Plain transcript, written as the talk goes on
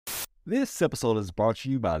This episode is brought to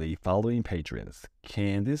you by the following patrons: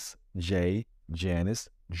 Candace, Jay, Janice,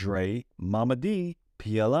 Dre, Mama D,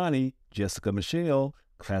 Pialani, Jessica Michelle,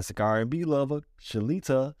 Classic R&B Lover,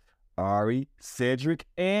 Shalita, Ari, Cedric,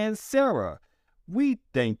 and Sarah. We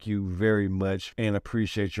thank you very much and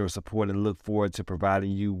appreciate your support and look forward to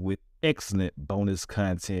providing you with excellent bonus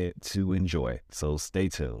content to enjoy. So stay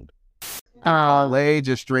tuned. Parlay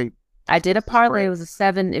just straight. I did a parlay. It was a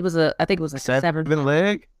 7. I think it was a 7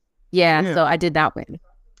 leg. Yeah, so I did not win.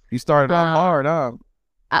 You started off hard, huh?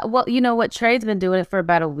 Well, you know what? Trey's been doing it for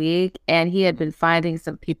about a week, and he had been finding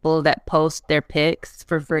some people that post their picks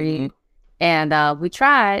for free. And we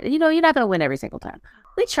tried. You know, you're not going to win every single time.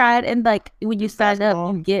 We tried, and like when you sign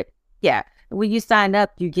up, you get, when you sign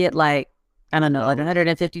up, you get like, I don't know, like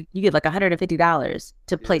 $150. You get like $150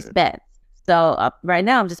 to place bets. So right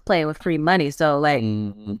now, I'm just playing with free money. So like,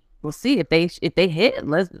 we'll see if they hit.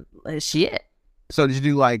 Let's shit. So did you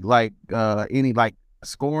do like any like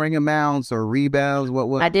scoring amounts or rebounds?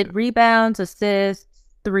 What? I did rebounds, assists,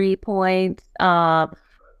 3 points.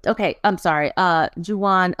 Okay, I'm sorry.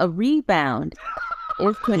 Juwan, a rebound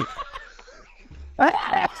is 20.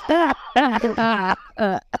 I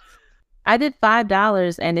did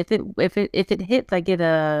 $5, and if it hits, I get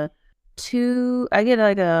a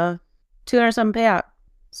 200 something payout.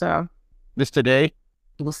 So This today?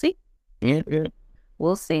 we'll see. Yeah.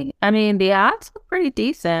 We'll see. I mean, the odds are pretty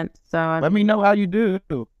decent. So Let me know how you do.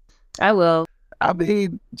 I will. I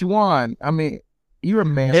mean, Juwan, you're a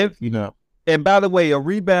man, you know. And by the way, a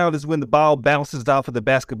rebound is when the ball bounces off of the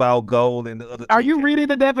basketball goal and the other. Are you reading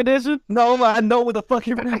the definition? No, I know what the fuck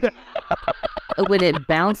you read. When it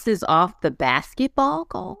bounces off the basketball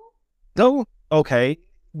goal? Don't. Okay.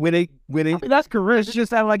 When it. That's correct. It just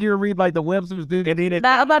sounded like you were reading like the Webster's did.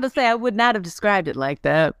 Now, I'm about to say I would not have described it like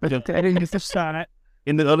that. But I didn't get a shot at.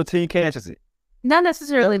 And the other team catches it. Not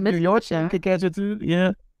necessarily Your team could catch it too.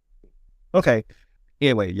 Yeah. Okay.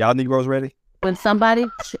 Anyway, y'all Negroes ready? when somebody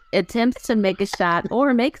attempts to make a shot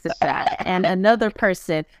or makes a shot, and another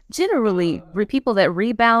person, generally people that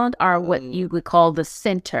rebound are what you would call the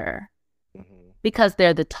center, because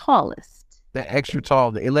they're the tallest. The extra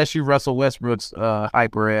tall, unless you Russell Westbrook's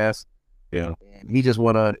hyper ass. Yeah. He just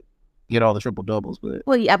want to get all the triple doubles, but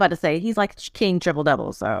Well, yeah, I'm about to say he's like king triple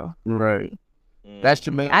double. So right, that's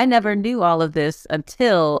Jermaine. I never knew all of this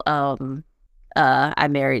until I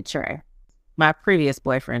married Trey. My previous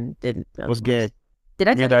boyfriend didn't. Was gay. Did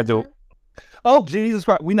I? Yeah, I do. Oh, Jesus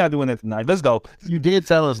Christ. We're not doing that tonight. Let's go. You did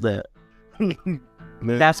tell us that.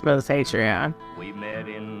 That's for the Patreon. We met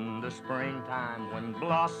in the springtime when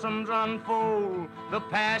blossoms unfold. The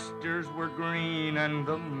pastures were green and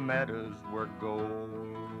the meadows were gold.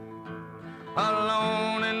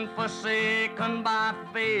 Alone and forsaken by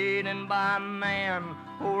fate and by man.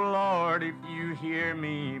 Oh Lord, if you hear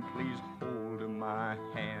me, please hold my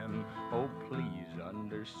hand. Oh, please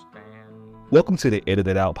understand. Welcome to the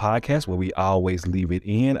Edited Out podcast, where we always leave it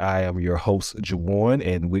in. I am your host, Juwan,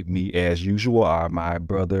 and with me, as usual, are my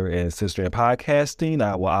brother and sister in podcasting.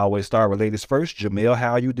 I will always start with ladies first. Jamel,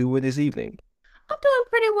 how are you doing this evening? I'm doing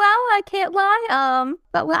pretty well. I can't lie.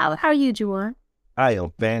 But wow, how are you, Juwan? I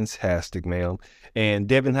am fantastic, ma'am. And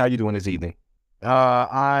Devin, how are you doing this evening?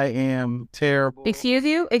 I am terrible. Excuse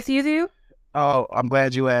you? Oh, I'm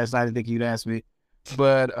glad you asked. I didn't think you'd ask me.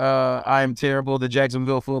 But I am terrible. The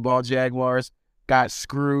Jacksonville Football Jaguars got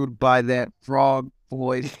screwed by that frog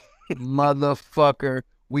voice motherfucker.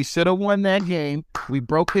 We should have won that game. We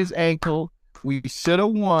broke his ankle. We should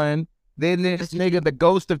have won. Then this nigga, the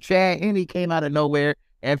ghost of Chad Henne, came out of nowhere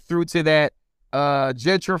and threw to that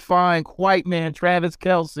gentrifying white man, Travis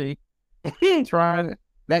Kelce. Trying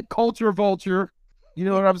that culture vulture. You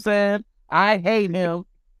know what I'm saying? I hate him.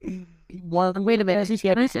 He won. Wait a minute.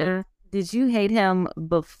 Did you hate him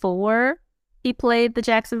before he played the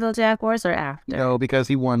Jacksonville Jaguars or after? No, because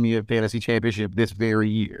he won me a fantasy championship this very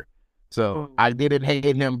year. So I didn't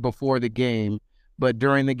hate him before the game, but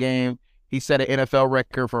during the game, he set an NFL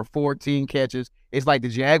record for 14 catches. It's like the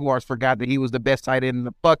Jaguars forgot that he was the best tight end in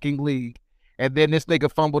the fucking league. And then this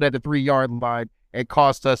nigga fumbled at the 3-yard line and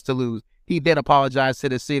caused us to lose. He then apologized to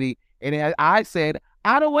the city. And I said,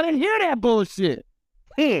 I don't want to hear that bullshit.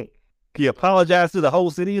 He apologized to the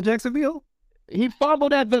whole city of Jacksonville? He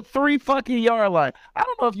fumbled at the 3-fucking-yard line. I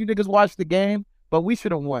don't know if you niggas watched the game, but we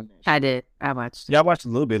should have won. I did. I watched it. Yeah, I watched a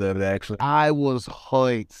little bit of it, actually. I was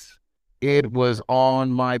hyped. It was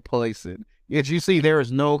on my placing. As you see, there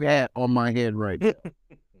is no hat on my head right now.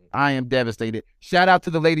 I am devastated. Shout out to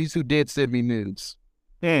the ladies who did send me nudes.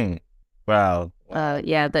 Wow.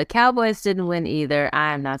 Yeah, the Cowboys didn't win either.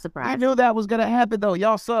 I am not surprised. I knew that was going to happen, though.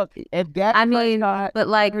 Y'all suck. And that I mean, but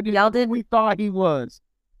like, y'all didn't. We thought he was.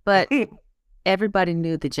 But everybody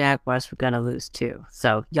knew the Jaguars were gonna lose too.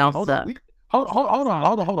 So y'all Hold suck. on. Hold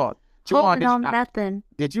on. Holding Juwan, on nothing.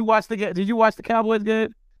 did you watch the Cowboys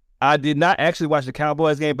game? I did not actually watch the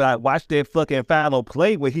Cowboys game, but I watched that fucking final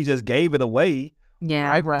play where he just gave it away.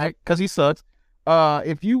 Yeah. Right, because he sucks.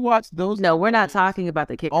 If you watch those, No, we're not talking about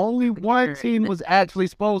the kicker. only one team was actually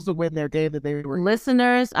supposed to win their game that they were.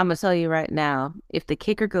 Listeners, I'm gonna tell you right now, if the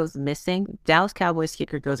kicker goes missing, Dallas Cowboys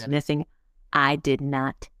kicker goes missing, I did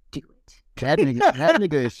not do it. That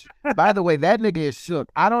nigga is. By the way, that nigga is shook.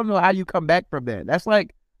 I don't know how you come back from that. That's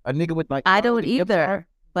like a nigga with like. I don't either,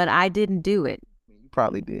 but I didn't do it. You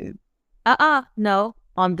probably did. No.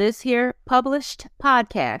 On this here published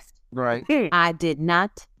podcast, Right. I did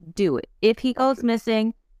not do it. If he goes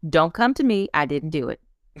missing, don't come to me. I didn't do it.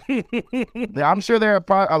 I'm sure there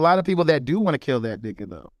are a lot of people that do want to kill that nigga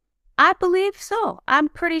though. I believe so. I'm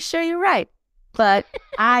pretty sure you're right. But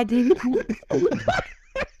I didn't.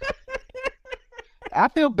 I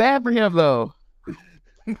feel bad for him though.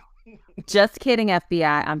 Just kidding,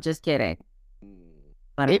 FBI. I'm just kidding.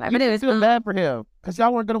 But You anyways, feel bad for him because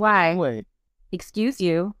y'all weren't gonna win Why? anyway. excuse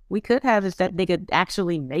you. We could have if that nigga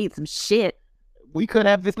actually made some shit. We could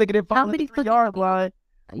have this nigga that How found many the 3-yard line.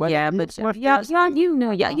 Yeah, but y'all, you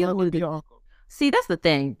know, y'all. See, that's the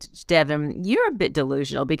thing, Devin. You're a bit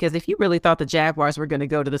delusional because if you really thought the Jaguars were going to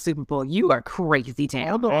go to the Super Bowl, you are crazy town.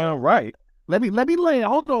 Hold on. All right. Let me lay it.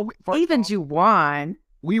 Hold on. Even Juwan.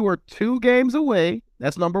 We were 2 games away.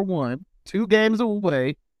 That's number one. 2 games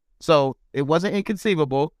away. So it wasn't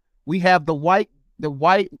inconceivable. We have the white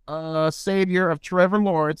savior of Trevor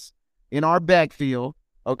Lawrence in our backfield.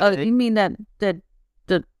 Oh, Okay. you mean that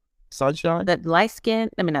Sunshine? that light skin?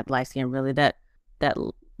 I mean, not light skin, really. That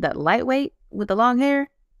lightweight with the long hair.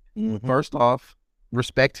 First off,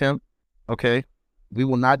 respect him. Okay. We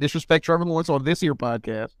will not disrespect Trevor Lawrence on this here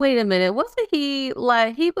podcast. Wait a minute, wasn't he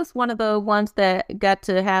like he was one of the ones that got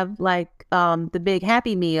to have like the big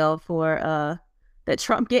Happy Meal for that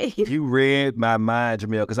Trump gave? You read my mind,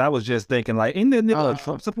 Jamil, because I was just thinking, like, isn't that nigga a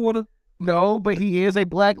Trump supporter? No, but he is a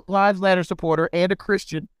Black Lives Matter supporter and a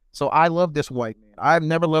Christian. So I love this white man. I've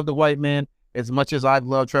never loved a white man as much as I've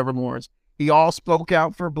loved Trevor Lawrence. He all spoke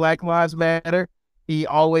out for Black Lives Matter. He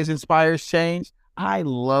always inspires change. I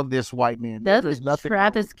love this white man. There's Does nothing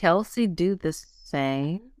Travis Kelsey do the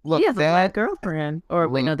same? Look, he has a black that girlfriend. Or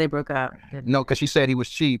wait, no, they broke up. no, because she said he was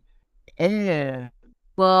cheap. And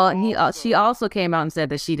Well, she also came out and said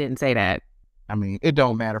that she didn't say that. I mean, it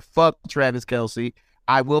don't matter. Fuck Travis Kelsey.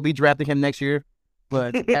 I will be drafting him next year,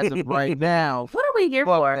 but as of right now, What are we here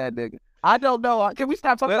fuck for? that nigga. I don't know. Can we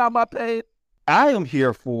stop talking about my page? I am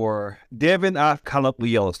here for Devin. I've come up with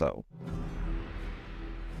Yellowstone.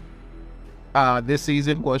 This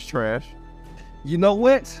season was trash. You know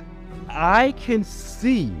what? I can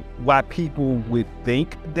see why people would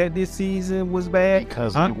think that this season was bad.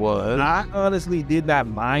 Because I- it was. I honestly did not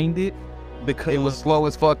mind it because It was slow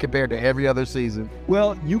as fuck compared to every other season.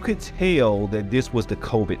 well, you could tell that this was the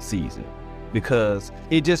COVID season because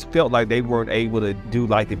it just felt like they weren't able to do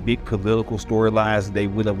like the big political storylines they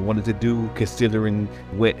would have wanted to do considering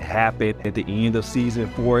what happened at the end of season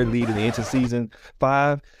 4 leading into season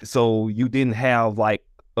 5. So you didn't have like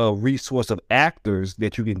a resource of actors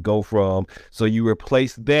that you can go from. So you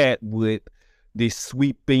replace that with the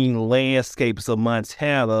sweeping landscapes of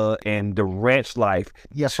Montana and the ranch life.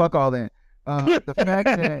 Yeah, fuck all that. The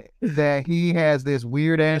fact that he has this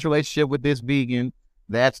weird ass relationship with this vegan,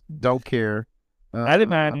 that's don't care. I didn't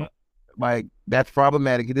mind it. Like that's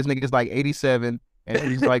problematic. This nigga is like 87 and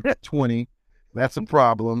he's like 20. That's a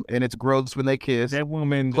problem, and it's gross when they kiss. That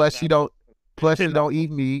woman. Plus, you don't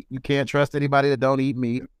eat meat. You can't trust anybody that don't eat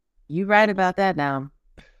meat. You right about that now.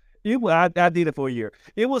 I did it for a year.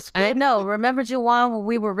 It was I know. Remember, Juwan, when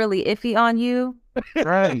we were really iffy on you?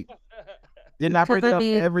 Right? Didn't I bring it Because, I up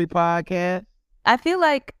mean- every podcast? I feel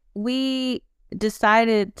like we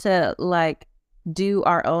decided to like do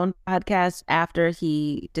our own podcast after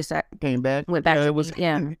he Came back. went back. Yeah, to it was-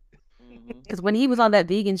 yeah. Because when he was on that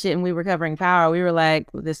vegan shit and we were covering Power, we were like,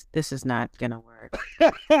 this is not gonna work.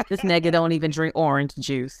 This nigga don't even drink orange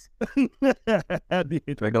juice. I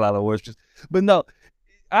did drink a lot of orange juice. But no,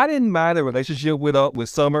 I didn't mind the relationship with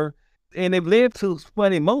Summer. And it led to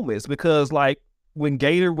funny moments because like when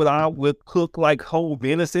Gator would cook like whole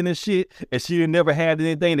venison and shit and she never had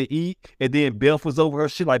anything to eat and then Beth was over her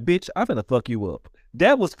shit like, bitch, I'm gonna fuck you up.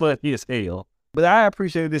 That was funny as hell. But I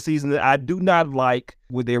appreciated this season. I do not like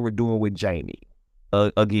what they were doing with Jamie.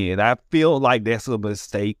 Again, I feel like that's a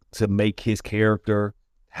mistake to make his character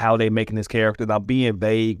how they making this character. And I'm being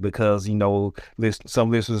vague because, you know,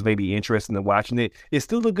 some listeners may be interested in watching it. It's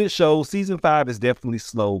still a good show. Season 5 is definitely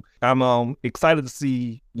slow. I'm excited to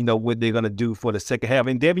see, you know, what they're gonna do for the second half.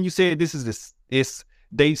 And Devin, you said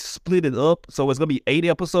they split it up, so it's gonna be 8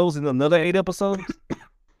 episodes and another 8 episodes.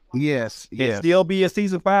 Yes. It still be a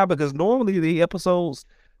season 5 because normally the episodes,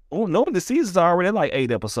 normally the seasons are already like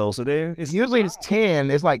 8 episodes. So Usually it's 10.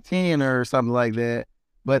 It's like 10 or something like that.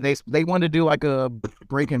 But they want to do like a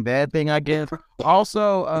Breaking Bad thing, I guess.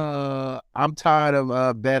 Also, I'm tired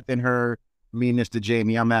of Beth and her meanness to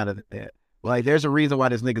Jamie. I'm out of that. Like, there's a reason why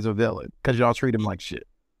this nigga's a villain, because y'all treat him like shit.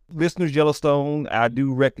 Listeners, Yellowstone,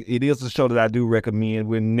 it is a show that I do recommend.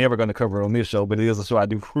 We're never going to cover it on this show, but it is a show I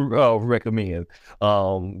do recommend.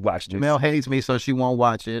 Watch this. Jamel hates me, so she won't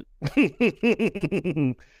watch it.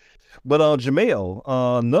 But Jamel,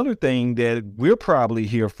 another thing that we're probably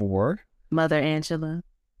here for. Mother Angela.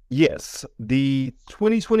 Yes, the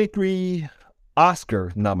 2023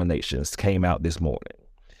 Oscar nominations came out this morning.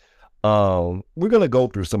 We're going to go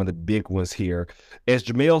through some of the big ones here. As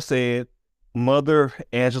Jamel said, Mother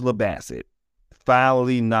Angela Bassett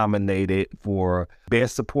finally nominated for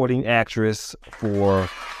Best Supporting Actress for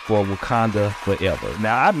Wakanda Forever.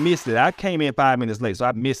 Now, I missed it. I came in 5 minutes late, so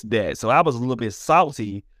I missed that. So I was a little bit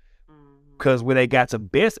salty because when they got to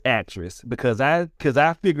Best Actress, because I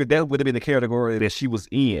figured that would have been the category that she was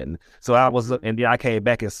in. So and then I came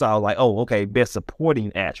back and saw like, oh, okay, Best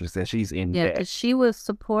Supporting Actress, and she's in Yeah, that. because she was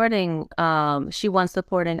supporting, she won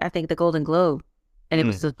supporting, I think, the Golden Globe, and it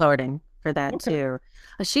was supporting for that too.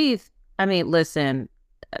 Listen,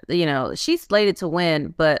 you know, she's slated to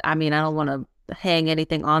win, but I mean, I don't want to hang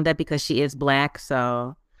anything on that because she is Black,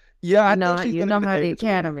 so yeah, I know, think she's you know how the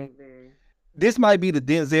Academy. This might be the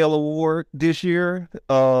Denzel Award this year.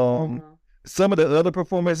 Some of the other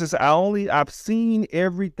performances, I've seen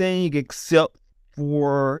everything except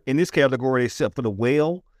for, in this category, except for The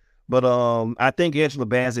Whale. But I think Angela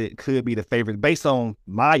Bassett could be the favorite based on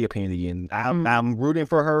my opinion. I'm rooting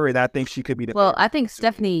for her, and I think she could be the favorite. I think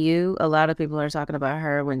Stephanie Yu, a lot of people are talking about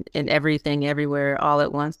her when in Everything Everywhere All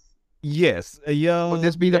at Once. Yes. Would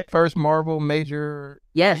this be the first Marvel major?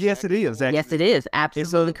 Yes. Yes, it is. Actually. Yes, it is.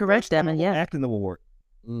 Absolutely correct, Devin. Yeah. Acting award.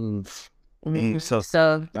 So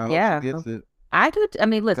yeah. I could. I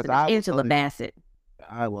mean, listen, Angela Bassett.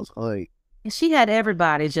 I was like, she had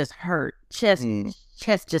everybody just hurt. Chest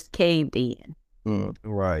just caved in.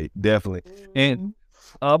 Right, definitely. And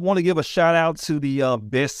I want to give a shout out to the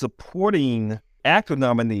Best Supporting Actor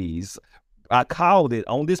nominees. I called it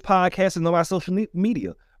on this podcast and on my social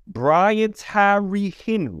media. Brian Tyree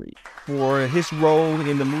Henry for his role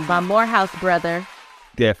in the movie. My Morehouse brother.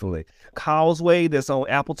 Definitely. Causeway, that's on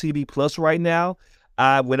Apple TV Plus right now.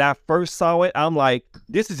 When I first saw it, I'm like,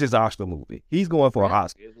 this is his Oscar movie. He's going for an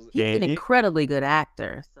Oscar. He's an incredibly good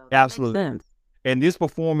actor. So absolutely. And this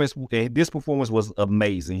performance was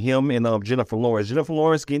amazing. Him and Jennifer Lawrence. Jennifer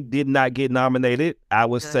Lawrence did not get nominated. I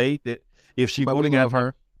would say that if she voting of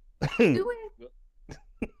her,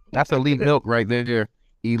 that's elite milk right there.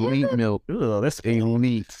 Elite milk. Ugh, that's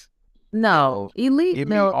elite. No, elite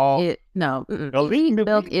milk. Elite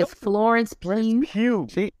milk is Florence Pugh.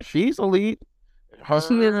 She's elite.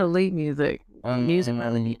 She is elite music. Music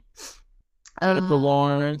elite. Jennifer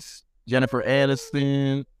Lawrence, Jennifer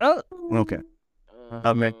Aniston. Okay.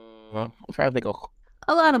 I'm trying to think of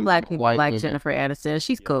a lot of Black people like Jennifer Aniston.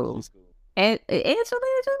 She's cool. And Angela?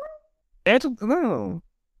 No.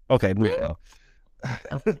 Okay, moving on.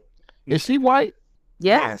 Is she white?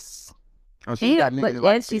 Yes. Oh,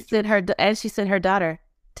 and she sent her daughter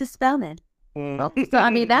to Spelman. So I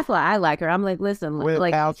mean, that's why I like her. I'm like, listen,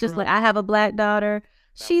 like just like I have a Black daughter.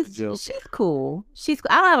 She's cool. I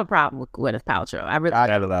don't have a problem with Gwyneth Paltrow. I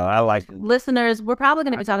don't know. I like it. Listeners, we're probably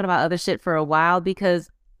going to be talking about other shit for a while because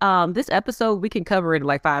this episode we can cover it in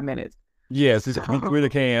like 5 minutes. Yes, we really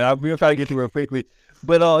can. We'll try to get through it quickly.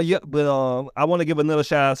 But I want to give another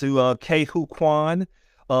shout out to Ke Huy Quan.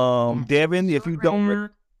 Devin, if you don't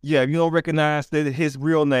recognize his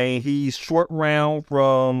real name, he's Short Round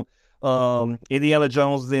from Indiana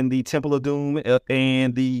Jones in the Temple of Doom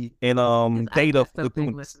and Data.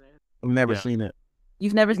 I've never seen it.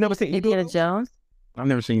 You've never seen Indiana Jones? I've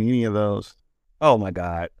never seen any of those. Oh my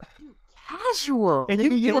God. Casual. And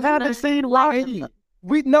you haven't seen Rocky.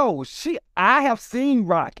 I have seen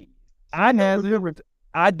Rocky. I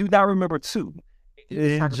do not remember 2.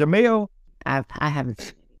 Jamel. I haven't seen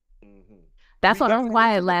it. That's why I'm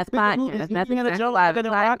quiet last podcast. That's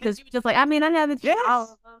why because you were just like, I mean, I haven't seen all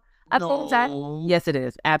of them. Yes, it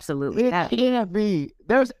is. Absolutely. It can't be.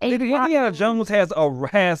 There's Indiana Jones has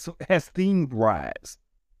themed rides.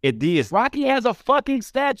 It did. Rocky has a fucking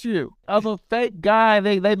statue of a fake guy.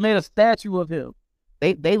 They made a statue of him.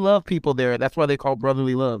 They love people there. That's why they call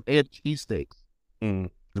brotherly love. They had cheesesteaks.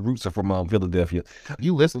 The roots are from Philadelphia.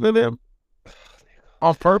 You listen to them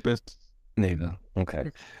on purpose. Nigga.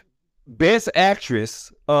 Okay. Best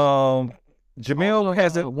actress. Jamel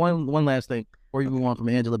has it. One last thing before you move on from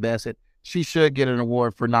Angela Bassett. She should get an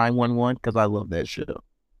award for 911 because I love that show.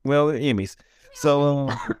 Well, Emmys. So,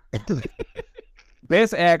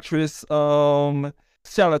 best actress. Shout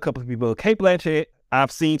out a couple of people. Kate Blanchett.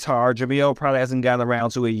 I've seen Tar. Jamel probably hasn't gotten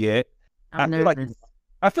around to it yet. I'm I nervous.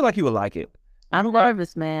 feel like you would like it. I'm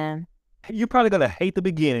nervous, man. You're probably gonna hate the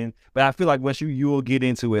beginning, but I feel like once you will get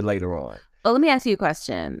into it later on. Well, let me ask you a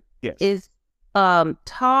question. Yes. Is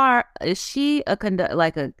Tar, is she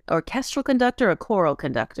like a orchestral conductor or choral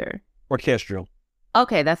conductor? Orchestral.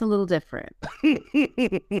 Okay, that's a little different.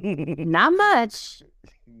 Not much.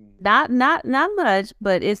 Not much,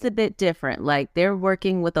 but it's a bit different. Like they're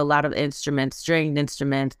working with a lot of instruments, stringed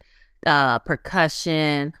instruments,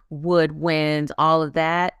 percussion, woodwinds, all of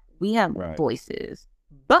that. We have voices.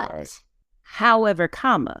 But however,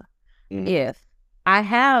 if I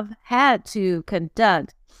have had to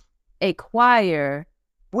conduct a choir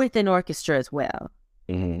with an orchestra as well.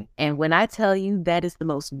 And when I tell you that is the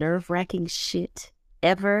most nerve-wracking shit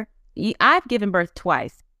ever, I've given birth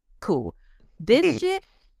twice. Cool. This shit,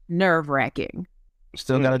 nerve-wracking.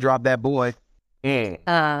 Still gotta drop that boy. Who?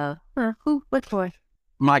 What boy?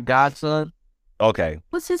 My godson. Okay.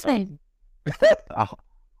 What's his name?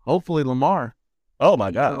 Hopefully Lamar. Oh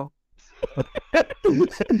my God.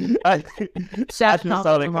 Shout just out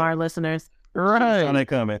saw to that our listeners. Right. Saw that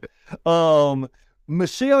coming.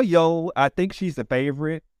 Michelle Yeoh, I think she's the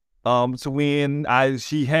favorite to win.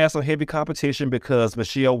 She has some heavy competition because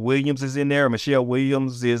Michelle Williams is in there. Michelle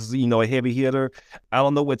Williams is, a heavy hitter. I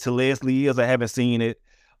don't know what Leslie is. I haven't seen it.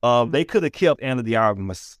 They could have kept Anna de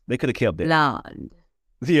Armas. They could have kept that. Blonde.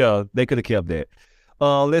 Yeah, they could have kept that.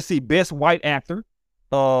 Let's see, best white actor.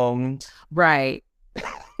 Right.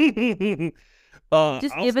 Just give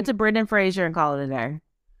also, it to Brendan Fraser and call it a day.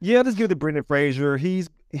 Yeah, just give it to Brendan Fraser. He's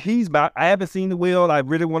I haven't seen The Will. I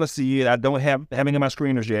really want to see it. I don't haven't in my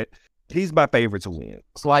screeners yet. He's my favorite to win.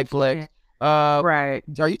 Slight flex. Right.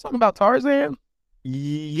 Are you talking about Tarzan?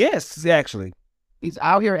 Yes, actually. He's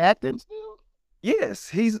out here acting still?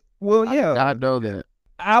 Yes, yeah. I know that.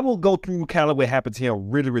 I will go through kind of what happened to him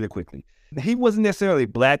really, really quickly. He wasn't necessarily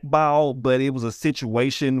blackballed, but it was a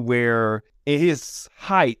situation where in his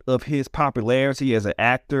height of his popularity as an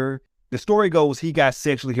actor, the story goes he got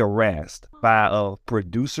sexually harassed by a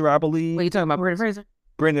producer, I believe. What are you talking about, Brendan Fraser?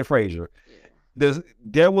 Brendan Fraser.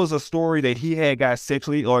 There was a story that he had got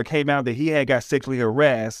sexually, or it came out that he had got sexually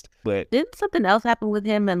harassed, but Didn't something else happen with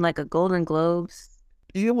him in like a Golden Globes?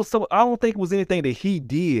 it was I don't think it was anything that he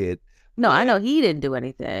did. No, I know he didn't do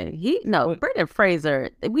anything. Brendan Fraser.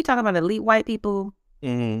 We talking about elite white people.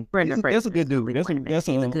 Brendan Fraser. That's a good dude. He's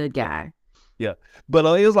a good guy. Yeah. But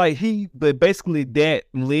it was like but basically that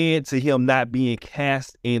led to him not being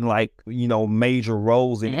cast in major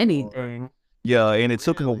roles in Anything. Yeah, and it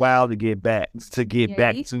took him a while to get back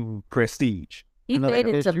to prestige. He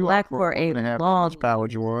faded to black for a long power,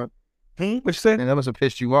 Jordan. What you said? And that must have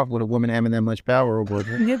pissed you off with a woman having that much power over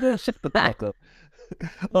her. Shut the fuck up.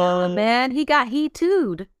 Man, he got he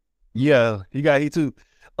too'd. Yeah, he got he too.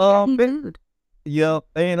 He too'd. Yeah,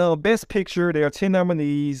 and best picture, there are 10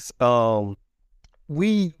 nominees. Last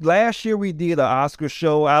year we did an Oscar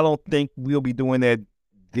show. I don't think we'll be doing that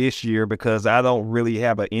this year because I don't really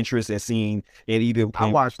have an interest in seeing it either. I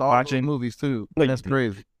watched all those movies too. That's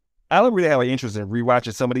crazy. I don't really have an interest in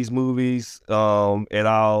rewatching some of these movies at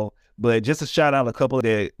all. But just to shout out a couple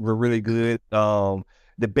that were really good.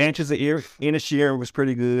 The Banshees of Inisherin was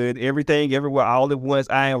pretty good. Everything, Everywhere, All at Once.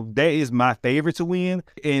 That is my favorite to win,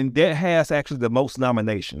 and that has actually the most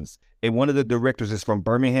nominations. And one of the directors is from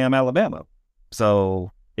Birmingham, Alabama.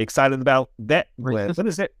 So excited about that. What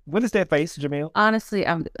is that? What is that face, Jamil? Honestly,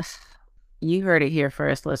 you heard it here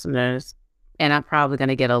first, listeners, and I'm probably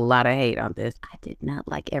gonna get a lot of hate on this. I did not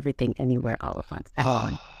like Everything Anywhere All at Once.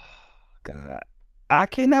 Oh, God, I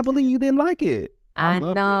cannot believe you didn't like it. I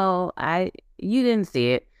know. You didn't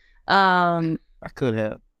see it. I could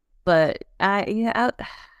have. But I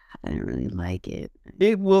didn't really like it.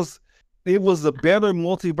 It was a better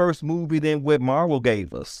multiverse movie than what Marvel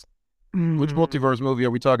gave us. Which multiverse movie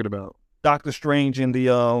are we talking about? Doctor Strange and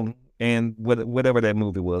and whatever that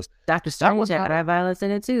movie was. Doctor Strange had high violence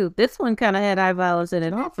in it too. This one kind of had high violence in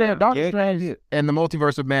it. Doctor Strange and the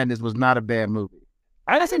Multiverse of Madness was not a bad movie.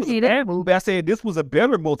 I didn't say it was a bad movie. I said this was a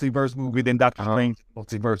better multiverse movie than Doctor Strange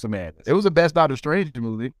Multiverse of Madness. It was the best Doctor Strange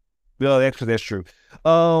movie. Well, actually, that's true.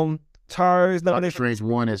 Tar is Doctor nominated. Strange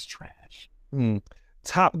 1 is trash.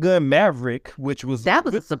 Top Gun Maverick, which was That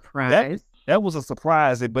was a surprise. that was a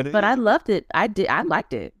surprise, but But I loved it. I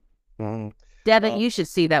liked it. Mhm. Devin, you should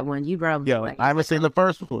see that one. You probably Yeah, like I haven't seen the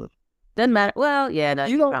first one. doesn't matter. Well, yeah, no,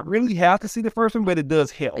 you don't probably- really have to see the first one, but it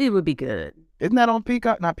does help. it would be good. Isn't that on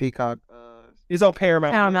Peacock? Not Peacock. It's on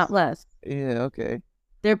Paramount. Paramount Plus. Yeah, okay.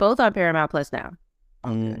 They're both on Paramount Plus now.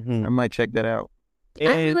 Mhm. I might check that out. I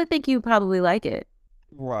And- really think you probably like it.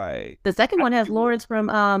 right. The second one has Lawrence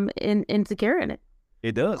from Insecure in it.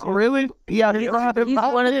 It does. Oh, really? Yeah, He's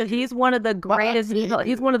one of the greatest.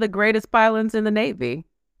 He's one of the greatest pilots in the Navy.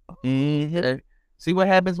 Mhm. See what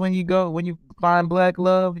happens when you find black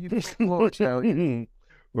love? You watch out.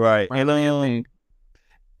 Right. And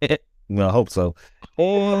well, I hope so.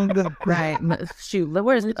 And Right. Shoot,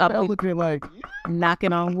 where's looking like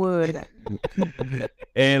knocking on wood?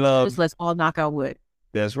 and Just let's all knock on wood.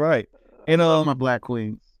 that's right. And my black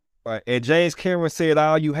queens. right. And James Cameron said,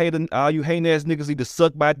 all you hating ass niggas need to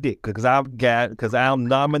suck my dick because I'm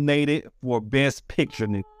nominated for Best Picture.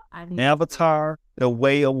 Nigga. I need Avatar: The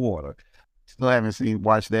Way of Water. Still haven't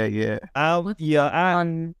watched that yet.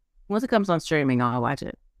 once it comes on streaming, I'll watch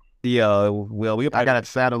it. Well, I got to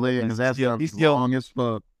saddle in because that's He's still- long as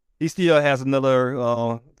fuck. He still has another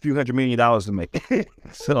few $100 million to make.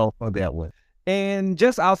 So on that one. And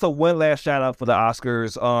just also one last shout out for the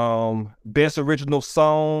Oscars. Best Original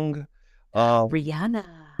Song. Rihanna.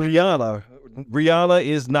 Rihanna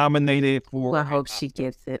is nominated for. Well, I hope she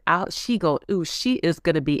gets it. She is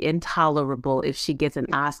gonna be intolerable if she gets an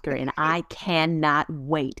Oscar, and I cannot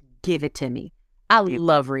wait. Give it to me. I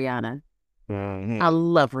love Rihanna. Mhm. I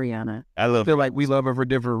love Rihanna. I feel like we love her for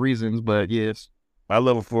different reasons, but yes. I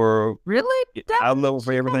love her for. Really? I love her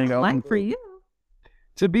for everything else. Like for you.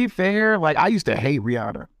 To be fair, like I used to hate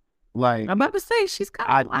Rihanna. Like I'm about to say she's kind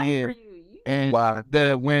I of like did. for you.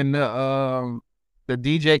 and when the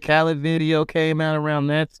DJ Khaled video came out around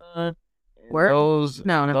that time, Where? those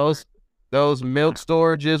No. those milk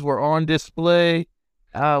storages were on display.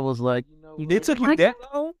 I was like, It took you that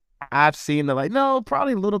long? I've seen the no,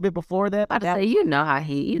 probably a little bit before that. I say, you know how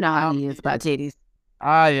he is about titties.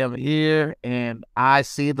 I am here and I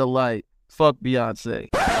see the light. Fuck Beyonce.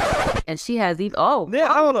 And she has even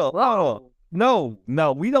Yeah, hold on.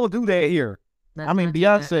 No, we don't do that here. I mean,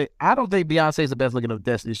 Beyonce. I don't think Beyonce is the best looking of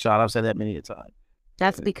Destiny's Child. I've said that many a time.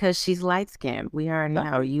 That's because she's light skinned. We are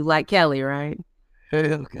now. You like Kelly, right?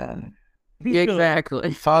 Hell, God.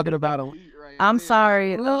 Exactly. Talking about a. I'm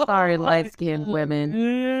sorry, light skinned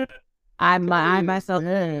women. I myself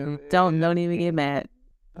don't even get mad.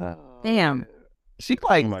 Damn. She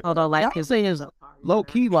like Hold on, light skinned. Beyonce is low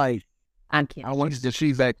key like. I'm kidding. I want to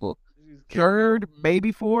she's like third,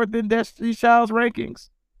 maybe fourth in Destiny's Child's rankings.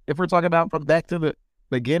 If we're talking about from back to the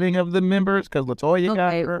beginning of the members, because Latoya got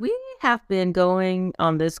Okay, her. we have been going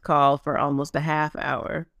on this call for almost a half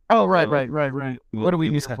hour. Oh, right. What are we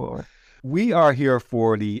here for? We are here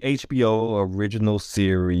for the HBO original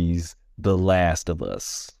series, The Last of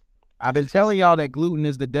Us. I've been telling y'all that gluten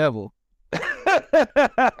is the devil.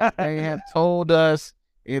 They have told us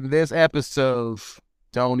in this episode,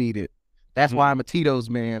 don't eat it. That's why I'm a Tito's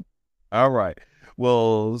man. All right.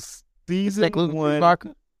 Well, season That gluten one.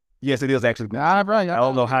 vodka? Yes, it is actually. All right. I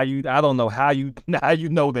don't know how you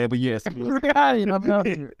know that, but yes.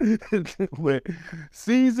 But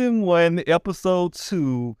season 1, episode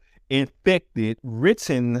 2, Infected,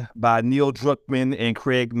 written by Neil Druckmann and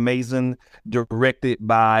Craig Mazin, directed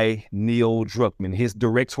by Neil Druckmann. His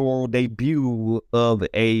directorial debut of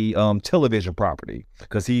a television property,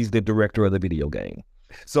 because he's the director of the video game.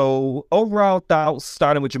 So overall thoughts,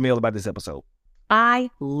 starting with Jamil about this episode. I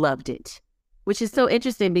loved it, which is so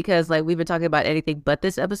interesting because like we've been talking about anything but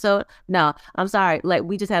this episode. No, I'm sorry. Like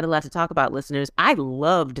we just had a lot to talk about, listeners. I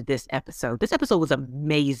loved this episode. This episode was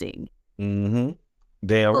amazing. Mm-hmm.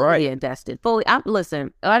 Damn Fully right. invested. Fully.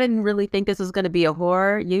 Listen, I didn't really think this was going to be a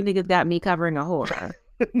horror. You niggas got me covering a horror.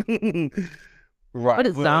 Right. But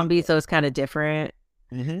it's zombie, so it's kind of different.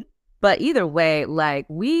 Mm-hmm. But either way, like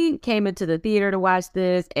we came into the theater to watch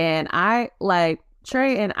this, and I like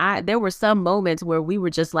Trey and I. There were some moments where we were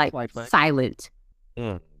just like silent.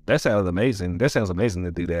 That sounds amazing. That sounds amazing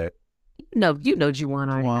to do that. You know,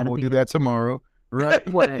 Juwan. We'll do that tomorrow. Right.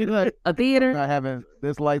 What? A theater? Not having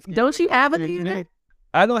this light. Don't you have a theater?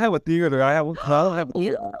 I don't have a theater. I don't have a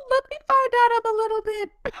Yeah, let me find out a little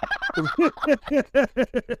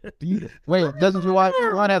bit. Wait, doesn't your wife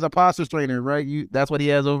has a pasta strainer, right? That's what he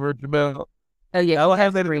has over at Jamel. Oh yeah, I don't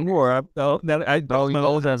have that anymore. I don't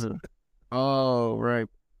doesn't. Oh, right.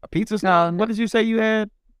 A pizza stone? What did you say you had?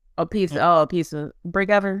 a piece of brick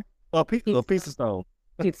oven. a piece of stone.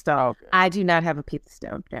 Pizza Stone. Okay. I do not have a Pizza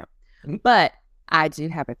Stone, no. Mm-hmm. But I do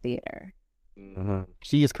have a theater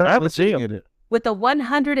She is I have a currently gym. in it. with a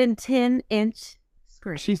 110-inch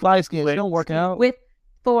screen She's light skinned. She don't work out. with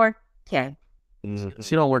 4K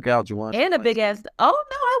She don't work out, Juwan. and a big ass. Oh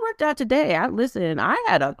no, I worked out today. I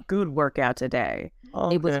had a good workout today.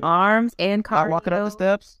 It was arms and Not walking up the cardio.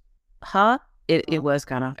 steps. Huh? It was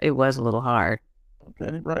a little hard.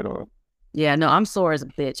 Okay, right on. Yeah, no, I'm sore as a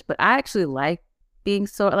bitch, but I actually like being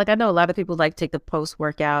sore. Like I know a lot of people like take the post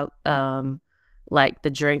workout, like the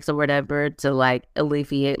drinks or whatever to like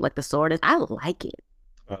alleviate like the soreness. I like it.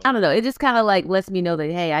 I don't know. It just kind of like lets me know that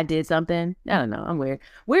hey, I did something. I don't know. I'm weird.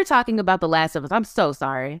 We're talking about The Last of Us. I'm so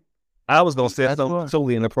sorry. I was gonna say That's something fine.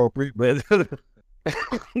 totally inappropriate, but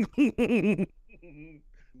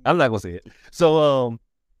I'm not gonna say it. So,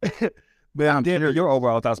 but I'm Dan, serious. your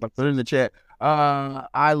overall thoughts about Put it in the chat.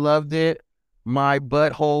 I loved it. My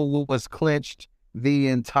butthole was clenched the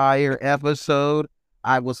entire episode.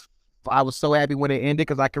 I was so happy when it ended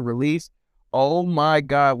because I could release. Oh my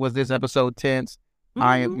God, was this episode tense?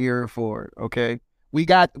 I am here for it. Okay, we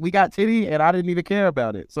got titty, and I didn't even care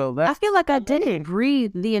about it. So I that's feel like I didn't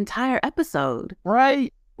breathe the entire episode.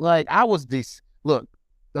 right. Like I was look,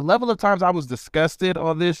 the level of times I was disgusted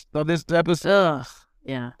on this episode Ugh.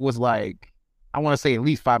 Yeah. was like I want to say at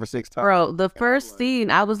least 5 or 6 times. Bro, the first scene,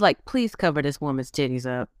 I was like, please cover this woman's titties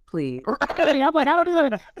up. Please. I'm like, I don't do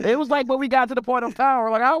that. It was like when we got to the point of power,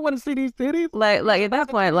 like I don't want to see these titties. Like at that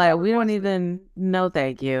point, like we don't even no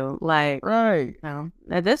thank you. Like Right. no.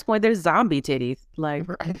 At this point there's zombie titties. Like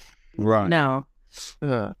right? no.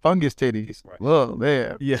 Fungus titties. Right. Oh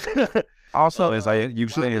man. Yeah. Also, as I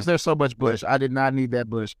usually there's so much bush. I did not need that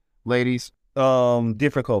bush, ladies.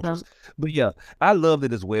 different cultures. But yeah, I loved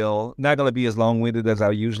it as well. Not gonna be as long-winded as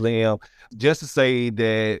I usually am. Just to say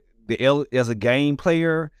that as a game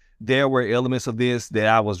player, there were elements of this that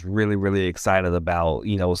I was really, really excited about,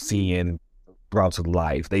 seeing brought to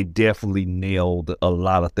life. They definitely nailed a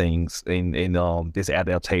lot of things in this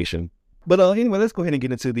adaptation. But anyway, let's go ahead and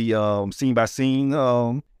get into the scene by scene.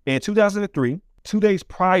 In 2003, 2 days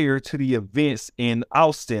prior to the events in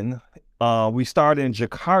Austin, we started in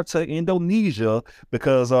Jakarta, Indonesia,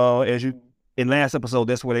 because as you in last episode,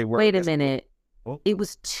 that's where they were. Wait a minute. Oh. It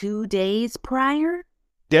was 2 days prior?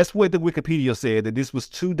 That's what the Wikipedia said, that this was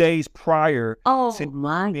 2 days prior. Oh to-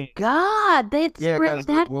 my God. They spread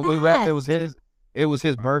that when we left, fast. it was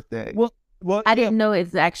his birthday. Well, I didn't know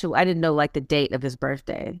it's actual. I didn't know like the date of his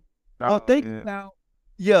birthday. think about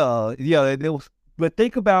it was. But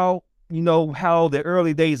think about how the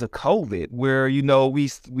early days of COVID, where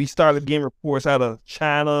we started getting reports out of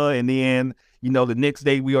China, and then the next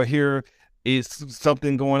day we are here. Is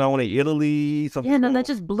something going on in Italy? Yeah, no, that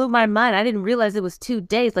just blew my mind. I didn't realize it was 2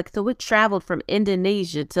 days. Like, so it traveled from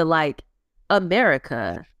Indonesia to like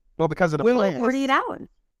America. Well, because of the Well, plan. 48 hours.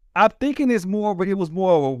 I'm thinking it was more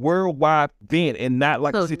of a worldwide event and not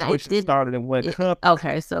like So a it situation didn't- started in one country.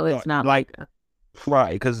 Okay, so it's not like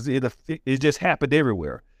right, because it just happened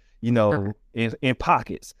everywhere, in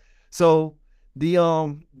pockets. So the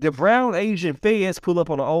brown Asian feds pull up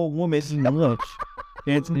on an old woman's lunch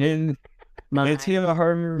and my tell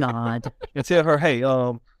her God. hey,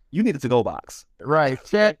 you need a to-go box. Right.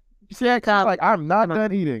 Check. Come- Like I'm not come on.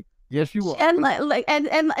 done eating. Yes, you are. And like and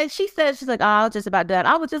she said she's like, oh, I was just about done.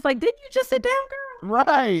 I was just like, didn't you just sit down,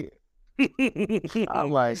 Right. girl?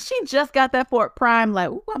 I'm like, She just got that Fort Prime. Like,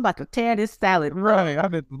 ooh, I'm about to tear this salad. right.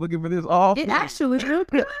 I've been looking for this all. It actually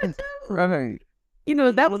looked good. too. Right.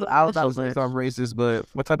 That was I was about to say something racist, but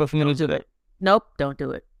what type of food is it? Nope, don't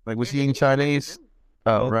do it. Like, was she eating Chinese?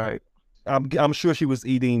 Oh, right. I'm sure she was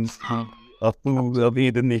eating a food of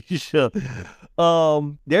Indonesia.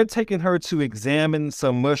 They're taking her to examine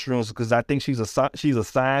some mushrooms because I think she's a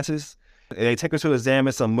scientist. And they take her to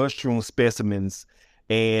examine some mushroom specimens,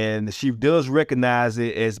 and she does recognize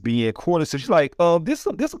it as being cordyceps. She's like, this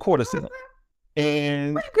a cordyceps.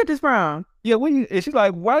 And Where you get this from? yeah, and she's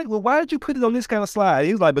like, why did you put it on this kind of slide?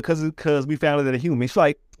 He was like, because we found it in a human. She's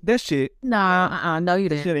like, that shit No, you that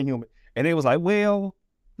didn't. shit ain't human. And they was like, well,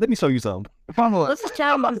 let me show you something. Let's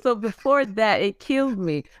challenge. So before that, it killed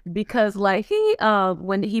me because like he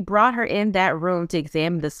when he brought her in that room to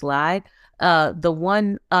examine the slide, the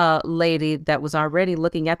one lady that was already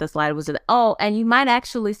looking at the slide was and you might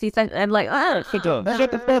actually see something and like shut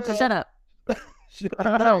up.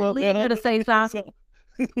 Leave her to say something.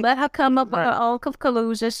 Let her come up with her own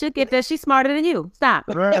conclusion. She'll get there. She's smarter than you. Stop.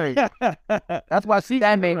 Right. That's why she's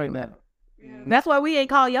That made right now. That's why we ain't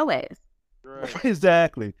call your ass.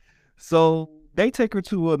 Exactly. So they take her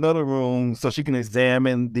to another room so she can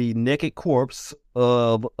examine the naked corpse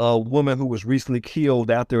of a woman who was recently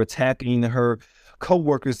killed after attacking her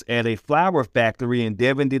co-workers at a flower factory, and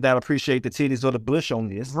Devin did not appreciate the titties or the bush on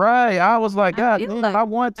this. Right. I was like, God, feel man, like- I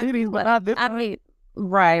want titties, but not this. I mean,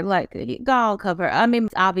 right, like go on cover. I mean,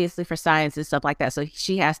 obviously for science and stuff like that, so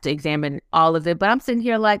she has to examine all of it. But I'm sitting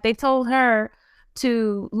here like they told her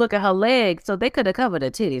to look at her legs, so they could have covered her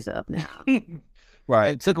titties up now. Right.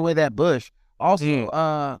 And took away that bush. Also,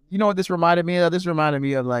 you know what this reminded me of? This reminded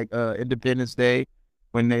me of like Independence Day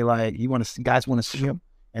when they like guys want to see him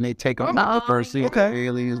and they take them Oh, the first scene. okay.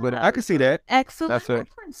 Aliens, but I can see that. Excellent That's it.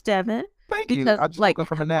 reference, Devin. thank you. Because I just like woke up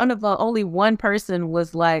from a nap. one of only one person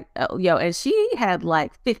was like, yo, and she had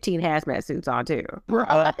like 15 hazmat suits on too.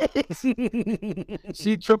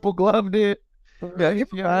 She triple gloved it.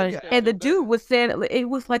 Yeah. And the dude was saying it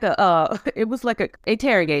was like a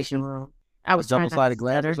interrogation room. I was trying Double not sided to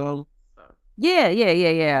glass or stutter. something.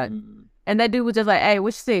 Yeah. And that dude was just like, hey, what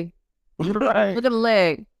you see? Right. Look at the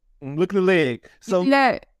leg. Look at the leg. So You see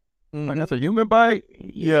that? Like, that's a human bite.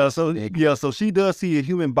 so she does see a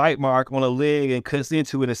human bite mark on a leg and cuts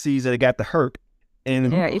into it and sees that it got the hurt.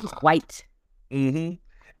 And Yeah, it was white.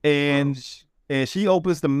 and she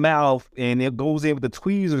opens the mouth and it goes in with the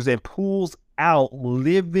tweezers and pulls out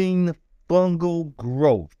living fungal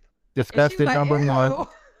growth. Disgusted number one.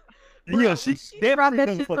 Yeah, she brought that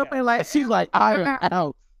definitely shit fuck up out. and like, She's like, I'm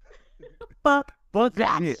out. fuck Fuck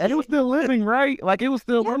that. And it was still living, right? Like it was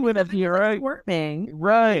still living up here, right? squirming.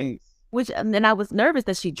 Right. Which, and then I was nervous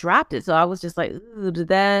that she dropped it. So I was just like, ooh, did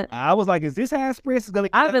that? I was like, is this how Express is gonna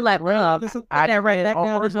I'd been like, well, I that right back on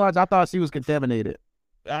down. first watch, I thought she was contaminated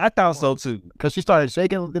I thought so too. because she started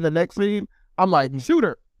shaking in the next scene. I'm like, shoot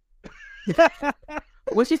her.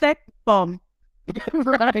 What'd she say? Boom.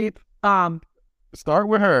 Right. Start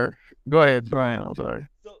with her. Go ahead, Brian. I'm sorry.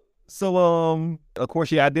 So, of course,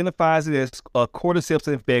 she identifies it as a cordyceps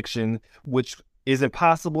infection, which is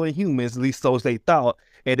impossible in humans, at least so as they thought.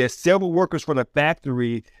 And there's several workers from the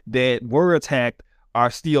factory that were attacked are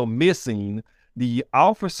still missing. The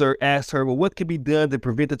officer asked her, well, what can be done to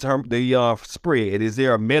prevent the spread? Is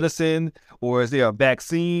there a medicine or is there a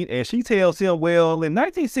vaccine? And she tells him, well, in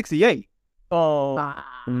 1968,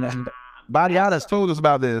 Badiana's told us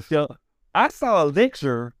about this. I saw a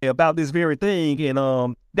lecture about this very thing,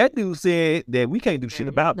 and that dude said that we can't do shit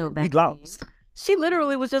about No it. We vaccine. lost. She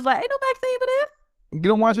literally was just like, ain't no vaccine for this. You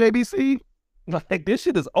don't watch ABC? Like, this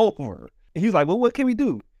shit is over. And he's like, well, what can we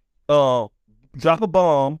do? Drop a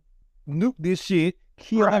bomb, nuke this shit,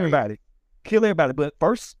 kill everybody. Kill everybody. But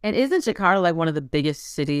first, And isn't Jakarta like one of the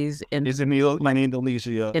biggest cities in it's in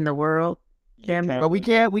Indonesia. the world? But we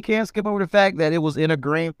can't skip over the fact that it was in a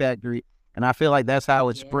grain factory, and I feel like that's how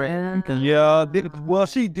it spread. Yeah. Well,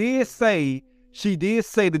 she did say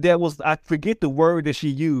that was, I forget the word that she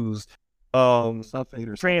used.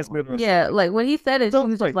 Transmitter. Yeah, like when he said it, she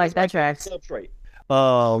was just like, that tracks. Substrate.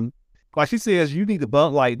 Like she says, you need to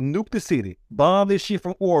nuke the city, bomb this shit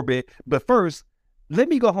from orbit. But first, let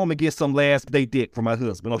me go home and get some last day dick from my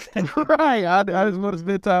husband. Okay. Right. I just want to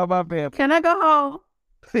spend time with my family. Can I go home?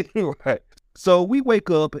 Right. So we wake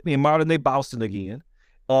up in modern day Boston again.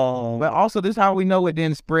 But also, this is how we know it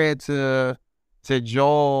didn't spread to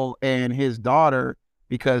Joel and his daughter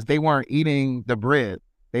because they weren't eating the bread.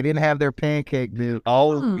 They didn't have their pancake milk.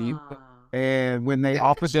 And when they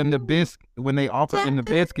offered them the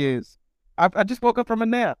biscuits, I just woke up from a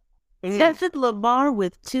nap. That's it, Lamar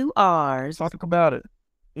with 2 R's. Talk about it.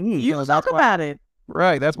 You talk about it.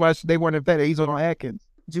 Right. That's why they weren't infected. He's on Atkins.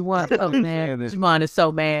 Juwan, oh man, Juwan is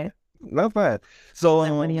so mad. No fine. So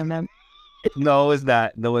Like one of them. no, it's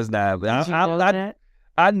not. No, it's not. But Did you know that?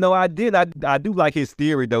 I know I did. I do like his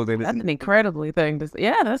theory though. That's an incredibly thing to say.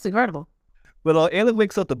 Yeah, that's incredible. But Ellie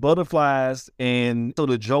wakes up the butterflies, and so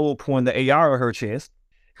the Joel pointed the AR at her chest,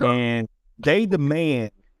 and they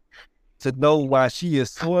demand to know why she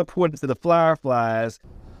is so important to the fireflies.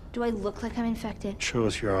 Do I look like I'm infected? Show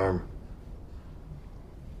us your arm.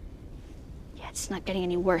 Yeah, it's not getting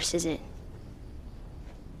any worse, is it?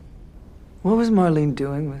 What was Marlene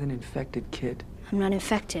doing with an infected kid? I'm not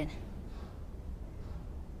infected.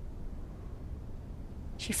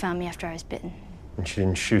 She found me after I was bitten. And she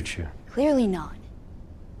didn't shoot you. Clearly not.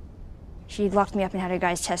 She locked me up and had her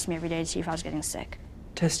guys test me every day to see if I was getting sick.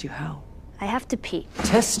 Test you how? I have to pee.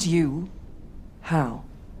 Test you how?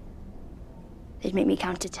 They'd make me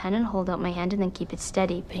count to 10 and hold out my hand and then keep it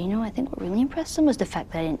steady. But you know, I think what really impressed them was the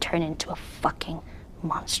fact that I didn't turn into a fucking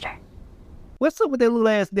monster. What's up with that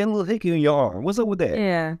little hickey in your arm? What's up with that?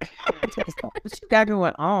 Yeah. What you got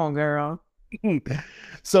going on, girl?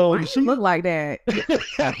 So Why you look like that?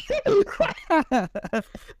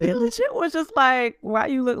 It legit was just like, why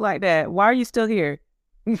you look like that? Why are you still here?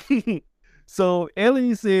 So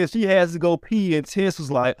Ellie says she has to go pee, and Tess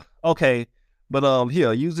was like, okay, But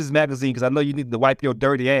here, use this magazine because I know you need to wipe your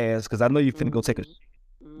dirty ass because I know you finna go take a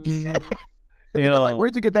shit. You know, Like,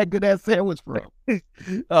 where'd you get that good ass sandwich from?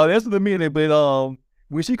 oh, that's in a minute. But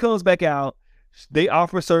when she comes back out, they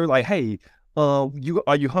offer her like, "Hey, are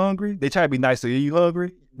you hungry?" They try to be nice to you. Are you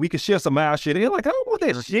hungry? We can share some of our shit. And they're like, "I don't want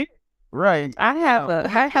that shit." Right. I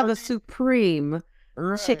have a supreme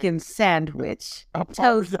chicken sandwich,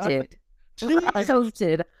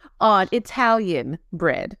 toasted on Italian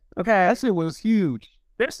bread. Okay, That shit was huge.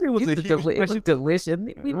 That shit was it was delicious.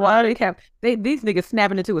 Why they have these niggas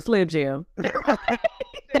snapping into a Slim Jim?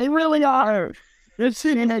 They really are. That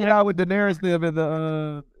shit hanging out with Daenerys them in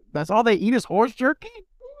the that's all they eat is horse jerky?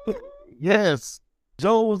 Yes.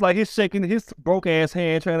 Joel was like, he's shaking his broke ass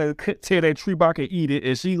hand trying to tear that tree bark and eat it,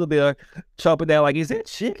 and she's there chopping down like, "Is that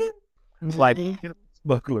chicken?" It's like,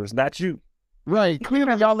 smugglers, not you. Right.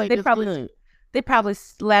 Clearly y'all ain't They probably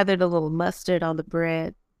slathered a little mustard on the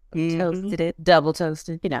bread, toasted it, double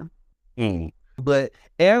toasted, you know. But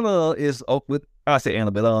Anna is with, I say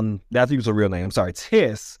Anna, but that's use a real name. I'm sorry.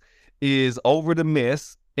 Tess is over the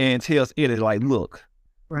mess and tells Eddie, like, "Look,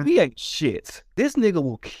 we ain't shit. This nigga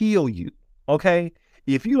will kill you, okay?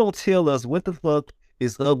 If you don't tell us what the fuck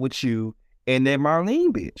is up with you and that Marlene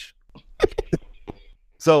bitch."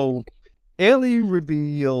 So Ellie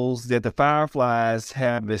reveals that the Fireflies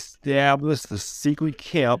have established a secret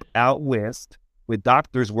camp out west with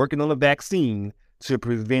doctors working on a vaccine to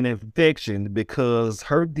prevent infection because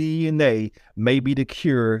her DNA may be the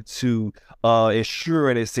cure to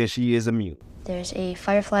ensure that since she is immune. There's a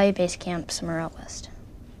Firefly base camp somewhere out west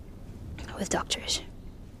with doctors.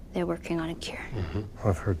 They're working on a cure.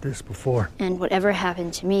 I've heard this before. And whatever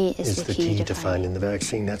happened to me is It's the key to finding the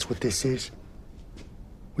vaccine. That's what this is.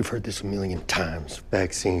 We've heard this a million times.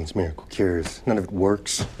 Vaccines, miracle cures. None of it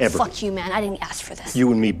works, ever. Fuck you, man. I didn't ask for this.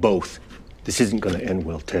 You and me both. This isn't gonna end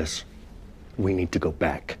well, Tess. We need to go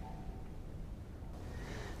back.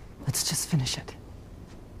 Let's just finish it.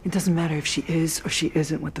 It doesn't matter if she is or she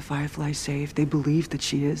isn't what the Fireflies say. If they believe that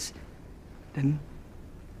she is, then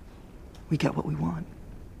we get what we want.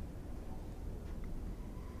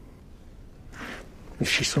 If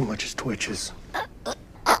she so much as twitches.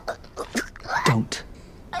 Don't.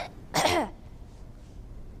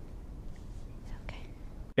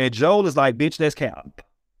 And Joel is like, "Bitch, that's cap."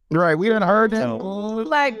 Right. We done heard that.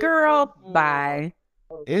 Like, girl, bye.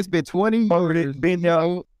 It's been 20 years. Been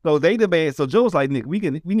there. So they demand. So Joel's like, "Nick, we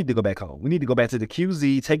need to go back home. We need to go back to the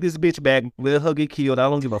QZ. Take this bitch back. Let her get killed. I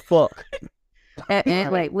don't give a fuck."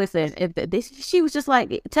 And wait, listen. If she was just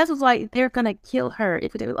like, Tess was like, they're gonna kill her.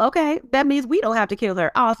 If we do, okay, that means we don't have to kill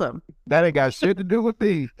her. Awesome. That ain't got shit to do with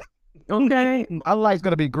me. Okay, Our life's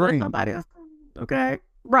gonna be green. somebody else. Okay,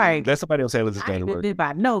 right. Let somebody else handle this I game ain't to work. been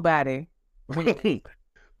by nobody.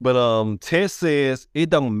 But Tess says it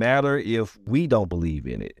don't matter if we don't believe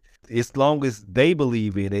in it, as long as they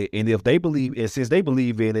believe in it, and if they believe, and since they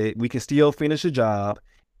believe in it, we can still finish the job,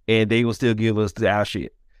 and they will still give us our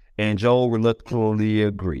shit. And Joel reluctantly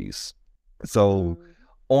agrees. So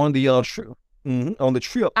on the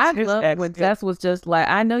trip, I Tess love asks when him- Tess was just like,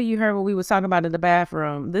 I know you heard what we was talking about in the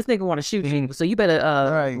bathroom. This nigga want to shoot you, so you better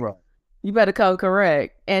Right. you better come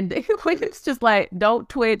correct. And it's just like, don't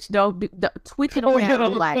twitch, don't twitch in a way I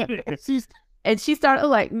don't like. And she started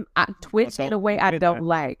like, I twitch in a way I don't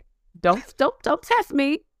like. Don't test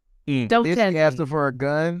me. Don't This test she asked me. her for a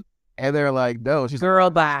gun, and they're like, "No." She's Girl,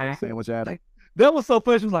 bye. sandwich at her. That was so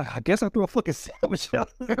funny. She was like, "I guess I threw a fucking sandwich out."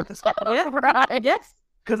 Yeah, right. Yes.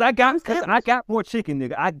 Cause I got more chicken,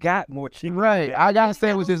 nigga. I got more chicken. Right. I got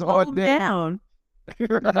sandwiches all Calm day. down.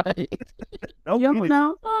 Right. Don't You do it.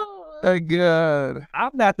 know? Oh, God.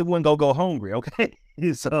 I'm not the one go hungry, okay?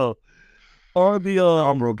 So on the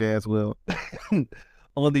I'm broke as well.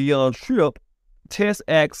 on the trip, Tess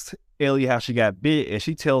asks Ellie how she got bit, and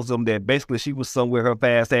she tells them that basically she was somewhere her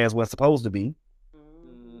fast ass was supposed to be.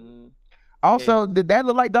 Also, did that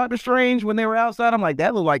look like Doctor Strange when they were outside? I'm like,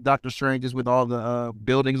 that looked like Doctor Strange just with all the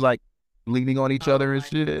buildings like leaning on each other and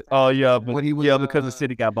shit. Oh yeah, but When he was, because the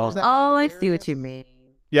city got bombed. Oh, I see what you mean.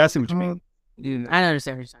 Yeah, I see what you mean. I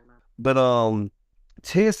understand what you're talking about. But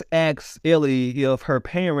Tess asks Ellie if her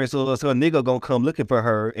parents or her nigga gonna come looking for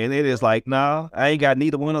her, and it is like, nah, I ain't got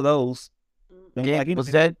neither one of those. Yeah, Like, was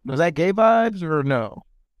that gay vibes or no?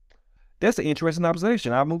 That's an interesting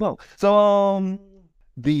observation. I'll move on. So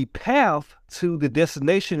the path to the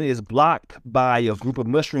destination is blocked by a group of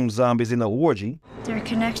mushroom zombies in an orgy. They're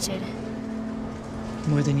connected.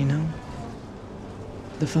 More than you know.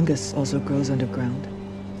 The fungus also grows underground.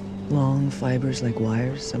 Long fibers like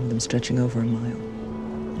wires, some of them stretching over a mile.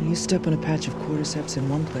 And you step on a patch of cordyceps in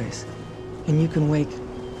one place, and you can wake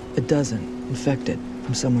a dozen infected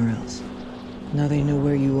from somewhere else. Now they know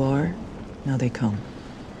where you are. Now they come.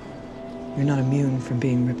 You're not immune from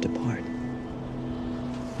being ripped apart.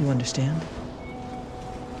 You understand?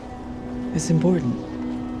 It's important.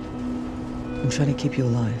 I'm trying to keep you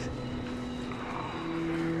alive.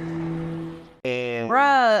 And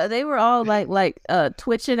Bruh, they were all like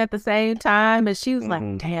twitching at the same time, and she was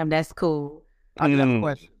like, "Damn, that's cool." I got a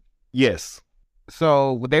question. Yes.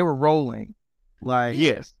 So they were rolling, like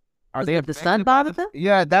Yes. Are Was they it the affected sun by bother them?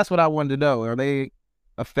 Yeah, that's what I wanted to know. Are they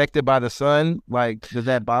affected by the sun? Like, does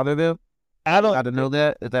that bother them? I don't. Got to know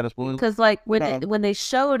that. Is that a spoiler? Because like when they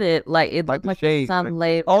showed it, like it Like looked the like shade, the like-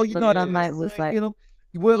 sunlight. Oh, you the know what sunlight was like, you know.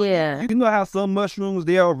 Well, Yeah. you know how some mushrooms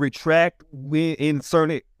they'll retract when in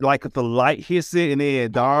certain, like if the light hits it and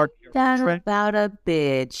then dark. that retract, about a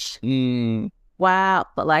bitch. Mm. Wow,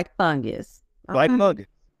 but like fungus. like Okay. nugget.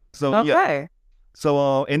 So yeah. Okay.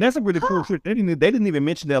 So and that's a really cool trick. They didn't even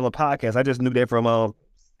mention that on the podcast. I just knew that from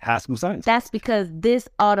High School Science. That's because this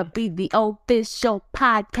ought to be the official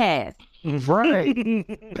podcast. Right.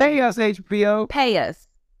 Pay us, HBO. Pay us.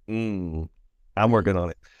 I'm working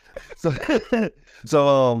on it.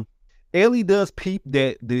 So Ellie does peep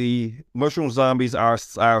that the mushroom zombies are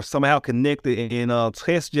somehow connected, and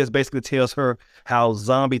Tess just basically tells her how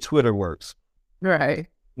zombie Twitter works. Right.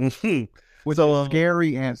 Which So, is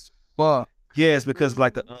scary as fuck. yes, because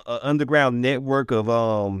like the underground network of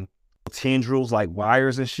tendrils, like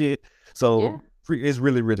wires and shit. So it's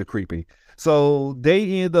really, really creepy. So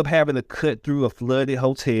they end up having to cut through a flooded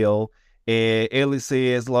hotel, and Ellie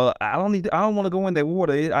says, "Well, I don't want to go in that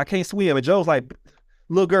water. I can't swim." And Joe's like,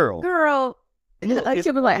 "Little girl, Girl. It's- She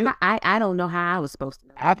was like, I don't know how I was supposed to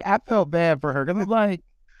know. I felt bad for her because it's like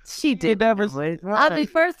She did never. I mean,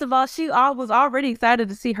 first of all, she was already excited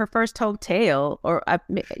to see her first hotel, or I'm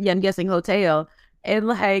guessing hotel, and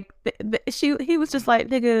like he was just like,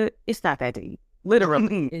 "Nigga, it's not that deep.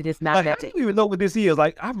 Literally, it is not like, I that deep." don't even know what this is.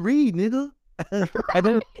 Like, I read, nigga." And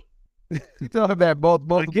then You tell her that both.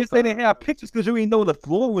 I guess they didn't have pictures because you didn't know the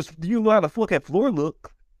floor was. You know how the fucking floor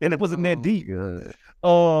looked, and it wasn't that deep.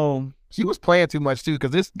 She was playing too much too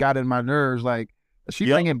because this got in my nerves. Like she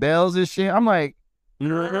Yep. ringing bells and shit. I'm like,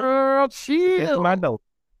 girl, That's in chill. my notes,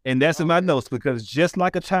 and that's in my notes because just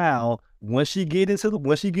like a child, once she get into a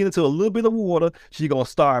little bit of water, she gonna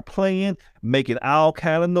start playing, making all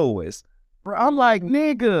kind of noise. Bro, I'm like,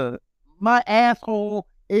 nigga, my asshole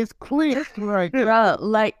is clear right now. Bro,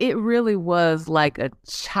 like it really was like a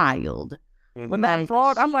child. When that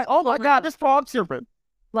frog, I'm like, oh my god, this frog's chirping.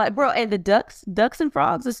 Like, bro, and the ducks and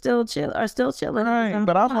frogs are still chilling. Right.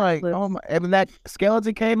 But I'm like, oh my, and when that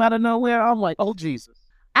skeleton came out of nowhere, I'm like, oh Jesus.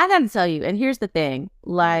 I gotta tell you, and here's the thing,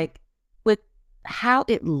 like with how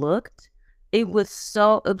it looked, it was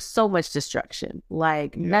so much destruction,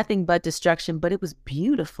 like nothing but destruction, but it was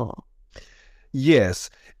beautiful. Yes,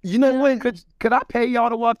 you know what? Could I pay y'all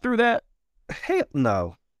to walk through that? Hell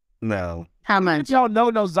no. How Did much? y'all know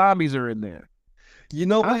no zombies are in there? You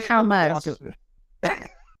know what? How much?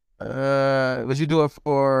 Would you do it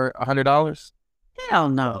for $100? Hell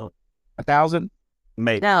no. 1,000?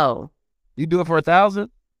 Maybe. No, You do it for 1,000?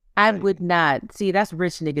 I would not. See, that's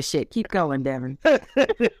rich nigga shit. Keep going, Devin.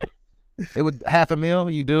 It would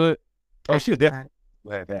 $500,000. You do it? Oh, she'll definitely.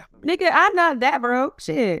 Yeah. Nigga, I'm not that broke.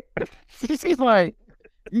 Shit. She's like,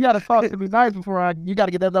 you got to talk to me nice before you got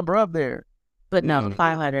to get that number up there. But no,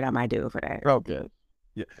 500 I might do it for that. Okay.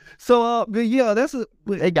 So, but yeah, that's a.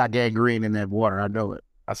 They got gangrene in that water. I know it.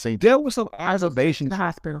 I seen There was some To observations. the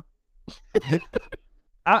hospital.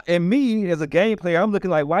 And me as a game player, I'm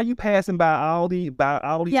looking like, why you passing by all these?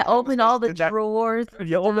 Yeah, open all the drawers.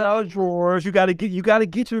 You open all the drawers. You gotta get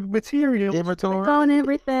your material. inventory. On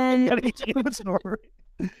everything. Gotta get your inventory.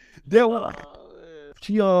 There was,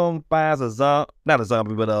 she finds not a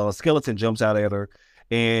zombie, but a skeleton jumps out at her,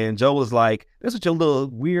 and Joe was like, "That's what your little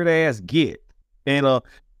weird ass get," and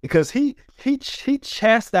because he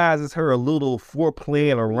chastises her a little for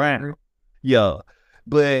playing around. Yeah.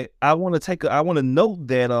 But I want to note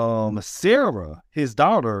that Sarah, his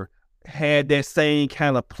daughter, had that same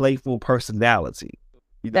kind of playful personality.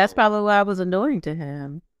 You That's know? probably why I was annoying to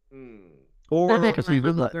him. Or Because She's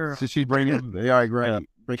girl. so she's bringing. They are great.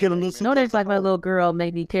 kill a little. No, there's like my little girl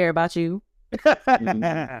made me care about you.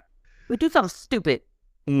 We do something stupid.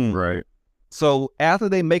 Right. So after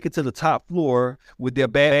they make it to the top floor with their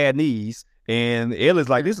bad knees, and Ellie's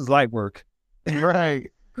like, "This is light work."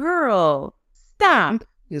 Right. Girl, stop.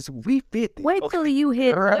 It's we fit. this. Wait till you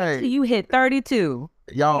hit Right. wait till you hit 32.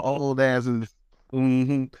 Y'all old asses. So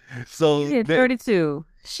You hit that- 32.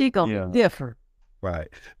 She gonna Yeah. be different. right,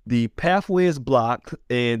 the pathway is blocked,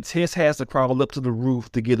 and Tess has to crawl up to the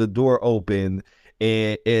roof to get a door open.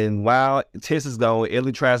 And while Tess is gone,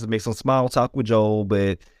 Ellie tries to make some small talk with Joel,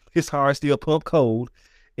 but his heart still pump cold.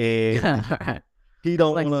 And he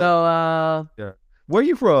don't Like, wanna. so, Where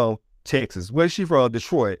you from? Texas. Where's she from?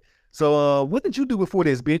 Detroit. So what did you do before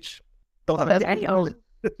this, bitch? Don't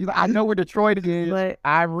He's like, I know where Detroit is. But-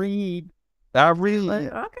 I read. I really.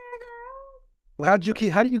 like, okay,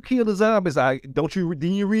 How do you kill the zombies? Didn't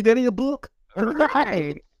you read that in your book?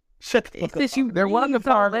 Right. Shut the fuck up. Since you There was a read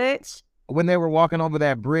part- college. When they were walking over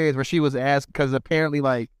that bridge where she was asked, because apparently,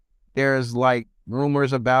 like, there's, like,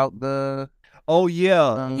 rumors about the... Oh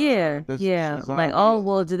yeah. Yeah, the yeah. Like, zombies. oh,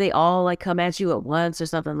 well, do they all like come at you at once or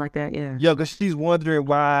something like that? Yeah. Yeah, because she's wondering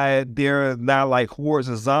why they're not like hordes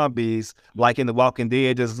of zombies like in The Walking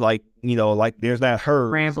Dead, just like, like there's not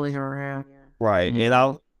herds. Rambling around. Right.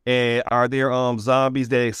 And are there zombies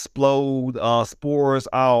that explode spores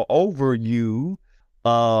all over you?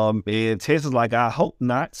 And Tess is like, I hope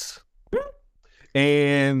not.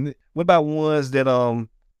 And what about ones that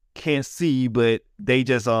can't see, but they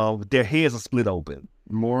just their heads are split open?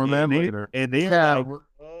 More on that later. And then Yeah.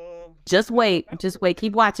 Just wait.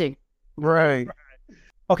 Keep watching. Right.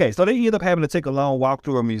 okay, so they end up having to take a long walk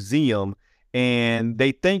through a museum, and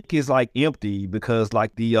they think it's like empty because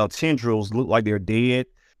like the tendrils look like they're dead.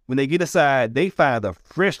 When they get inside, they find a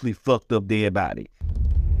freshly fucked up dead body.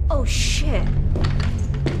 Oh shit.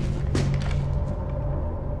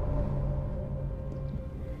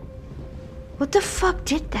 What the fuck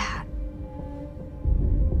did that?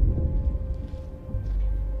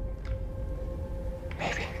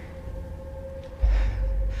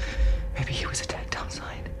 Maybe he was attacked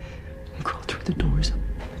outside and crawled through the doors.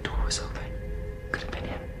 The door was open. Could have been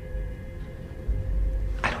him.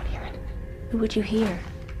 I don't hear it. Who would you hear?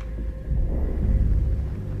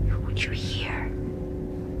 Who would you hear?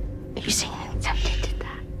 Are you saying an attempted did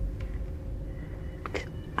that? Because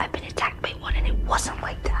I've been attacked by one and it wasn't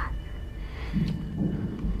like that.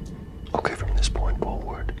 Okay, from this point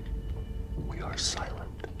forward, we are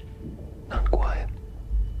silent. Not quiet.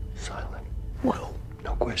 Silent. What?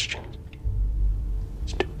 No questions.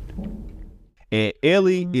 Let's do it. And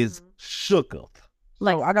Ellie is shook up.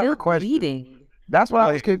 Like, I got a still question. bleeding. That's what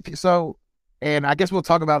I was confused. So, and I guess we'll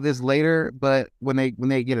talk about this later, but when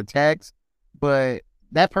they get attacked, but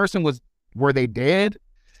that person were they dead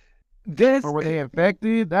That's or were they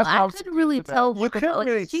infected? That's I how couldn't really about- tell. You couldn't Like,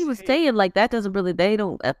 really she was say. saying like that doesn't really. They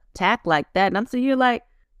don't attack like that, and I'm sitting here like,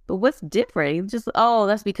 but what's different? It's just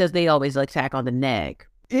that's because they always attack on the neck.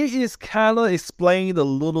 it is kind of explained a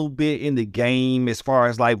little bit in the game as far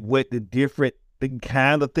as like what the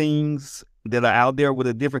kind of things that are out there with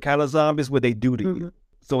the different kind of zombies, what they do to you.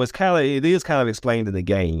 So it is kind of explained in the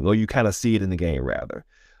game, or you kind of see it in the game rather.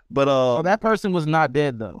 But Oh, that person was not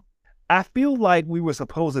dead though. I feel like we were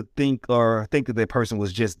supposed to think that person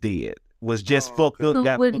was just dead, was just fucked up. So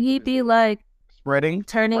got would fucked he up. be like Spreading.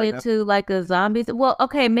 turning Right. into like a zombie? Well,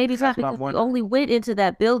 okay, maybe it's not That's what I'm because he wondering. only went into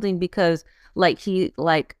that building because like he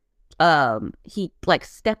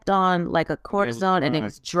stepped on like a cortisone and it dry.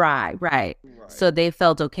 was dry, right? So they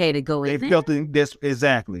felt okay to go They in. there. felt this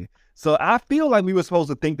exactly. So I feel like we were supposed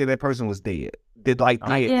to think that person was dead. Dead.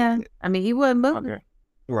 Yeah, I mean he wasn't moving. Okay.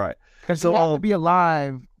 Right. Because So, you have to be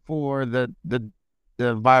alive for the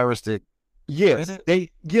virus to. Yes.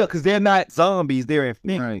 Because they're not zombies, they're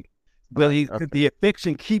infected. Right. But Okay. the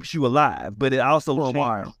infection keeps you alive, but it also For a changes-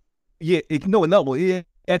 while. Yeah,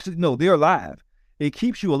 they're alive. It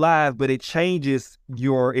keeps you alive, but it changes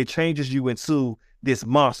you into this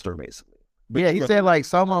monster basically. But Yeah, he you're said like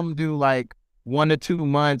some of them do like 1 to 2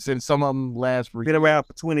 months, and some of them last for. been around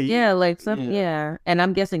for 20 years. Yeah, like some Yeah. yeah. And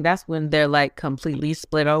I'm guessing that's when they're like completely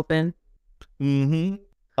split open. Mm-hmm.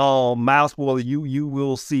 Miles spoiler, you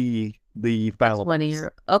will see the final.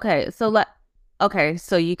 20-year. Okay,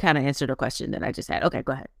 so you kind of answered a question that I just had. Okay,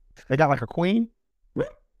 go ahead. They got like a queen.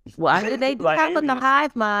 Well, I mean, they do Like have in the aliens.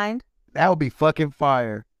 hive mind. That would be fucking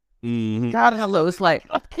fire. Mm-hmm. God, hello. It's like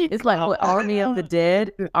what, Army of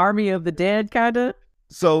the Dead, kind of.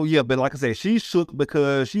 So yeah, but like I said, she's shook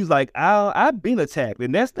because she's like, I've been attacked,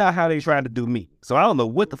 and that's not how they tried to do me. So I don't know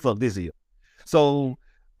what the fuck this is. So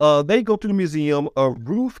they go to the museum, a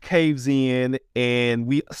roof caves in, and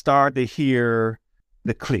we start to hear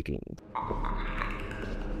the clicking.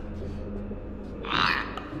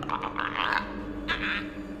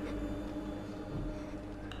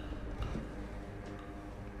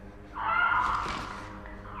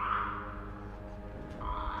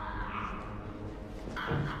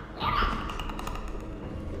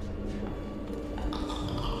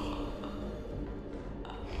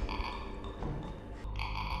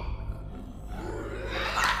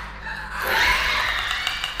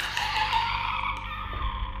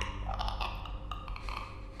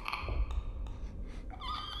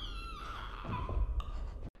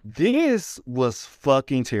 This was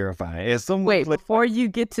fucking terrifying. As someone Wait, before you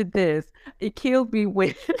get to this, it killed me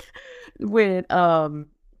when when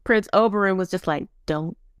Prince Oberyn was just like,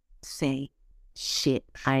 "Don't say shit.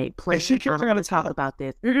 I ain't playing. she kept I'm trying gonna to talk talk. about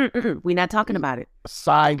this. We're not talking about it.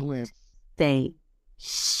 Silence. Say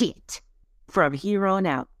shit from here on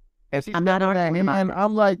out." And she's I'm not arguing about and it.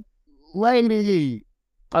 I'm like, lady.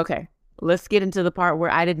 Okay, let's get into the part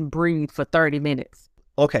where I didn't breathe for 30 minutes.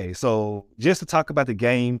 Okay, so just to talk about the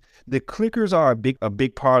game, the clickers are a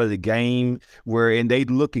big part of the game, and they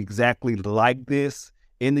look exactly like this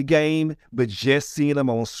in the game, but just seeing them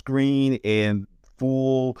on screen in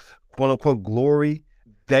full quote unquote glory,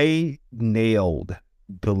 they nailed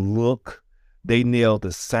the look, they nailed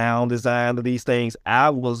the sound design of these things. I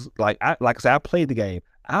was like I said, I played the game.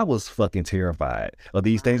 I was fucking terrified of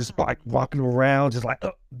these things, just like walking around, just like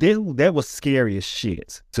that was scary as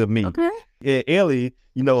shit to me. Okay. Yeah, Ellie,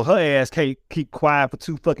 her ass can't keep quiet for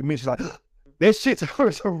 2 fucking minutes. She's like, that shit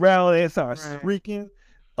turns around and starts shrieking.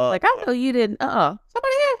 Like, I know you didn't. Somebody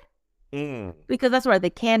here. Because that's right. They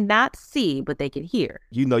cannot see, but they can hear.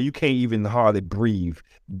 You can't even hardly breathe.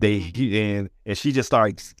 And she just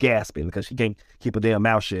starts gasping because she can't keep her damn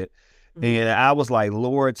mouth shut. And I was like,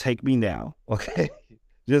 Lord, take me now. Okay.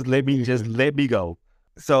 Just let me go.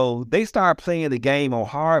 So they start playing the game on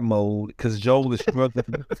hard mode because Joel is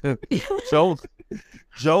struggling.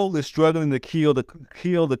 Joel is struggling to kill the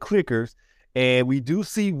clickers, and we do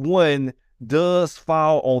see one does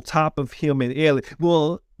fall on top of him and Ellie.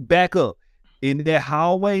 Well, back up in that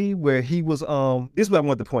hallway where he was. This is what I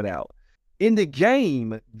wanted to point out. In the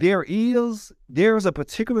game, there is a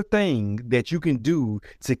particular thing that you can do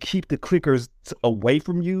to keep the clickers away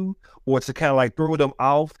from you or to kind of like throw them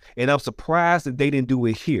off. And I'm surprised that they didn't do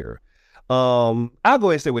it here. I'll go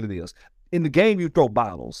ahead and say what it is. In the game, you throw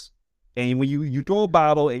bottles. And when you throw a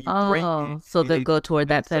bottle and you break it, so they go toward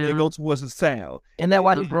that so sound. they go towards the sound. And that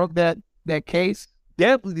why he broke that case?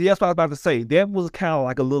 That's what I was about to say. That was kind of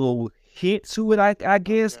like a little hint to it, I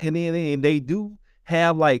guess. And then they do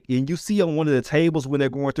have like, and you see on one of the tables when they're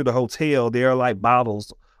going through the hotel, there are like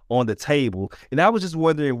bottles on the table. And I was just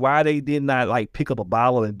wondering why they did not like pick up a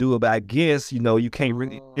bottle and do it. But I guess, you can't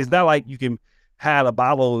really, it's not like you can hide a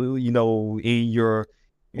bottle, in your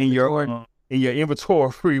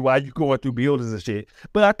inventory while you're going through buildings and shit.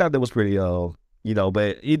 But I thought that was pretty, but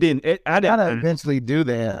it didn't, I Gotta didn't. eventually do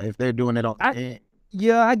that if they're doing it on the end.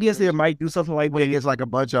 Yeah, I guess they might do something like When it that. gets like a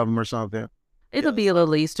bunch of them or something. It'll be a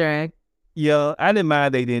little Easter egg. Yeah, I didn't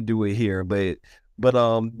mind they didn't do it here, but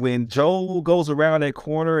when Joel goes around that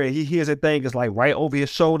corner and he hears that thing, it's like right over his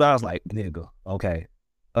shoulder. I was like, nigga, okay,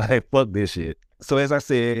 fuck this shit. So as I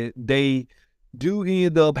said, they do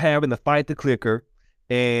end up having to fight the clicker,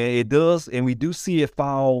 and we do see it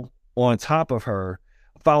fall on top of her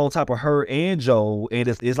and Joel, and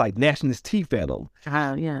it's like gnashing his teeth at him.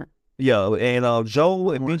 Yeah. Yeah, and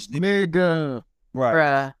Joel eventually, Nigga. right,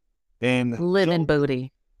 Bruh. and Living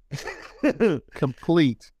booty.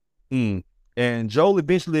 Complete. And Joel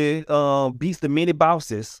eventually beats the mini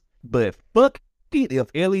bosses, but fuck it if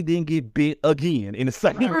Ellie didn't get bit again in the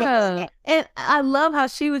second. Bruh. And I love how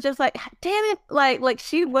she was just like, damn it. Like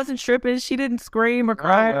she wasn't tripping. She didn't scream or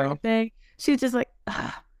cry or anything. She was just like,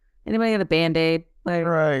 anybody got a Band-Aid? Like,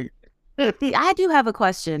 Right. I do have a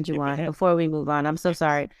question, Juwan, before we move on. I'm so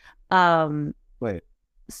sorry. Wait.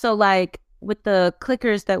 So like with the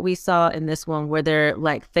clickers that we saw in this one where their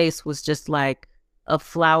like face was just like a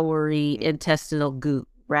flowery intestinal goop,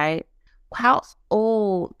 right? How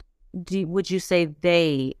old would you say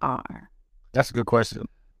they are? That's a good question.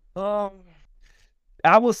 I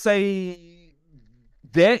would say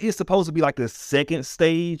that is supposed to be like the second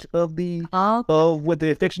stage of of what the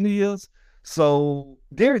infection is. So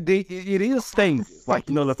it is stages. Like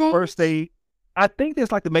the first stage. I think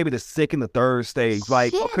there's like maybe the second or third stage.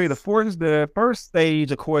 Like okay, the first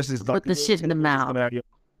stage, of course, is like with the shit in the mouth.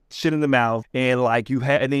 Shit in the mouth, and like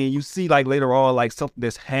and then you see like later on like something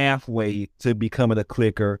that's halfway to becoming a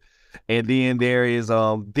clicker, and then there is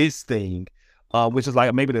this thing, which is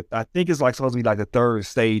like maybe I think it's like supposed to be like the third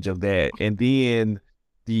stage of that, and then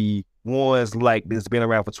the ones like that's been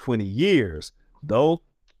around for 20 years though,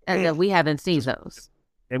 and we haven't seen those,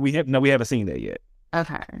 and we haven't seen that yet.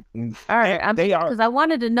 Okay. All right. They are, because I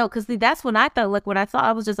wanted to know, because that's when I thought, like, when I thought,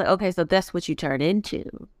 I was just like, okay, so that's what you turn into.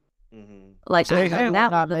 Like, So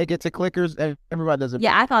not make it to clickers. Everybody doesn't.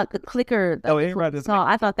 Yeah, I thought the clicker. Everybody doesn't.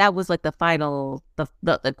 I thought that was like the final,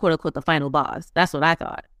 the quote unquote the final boss. That's what I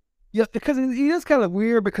thought. Yeah, because it is kind of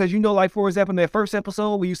weird because like for example in that first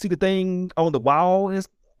episode where you see the thing on the wall and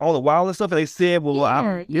stuff, and they said,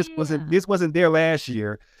 well, this wasn't there last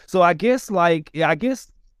year. So I guess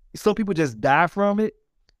some people just die from it,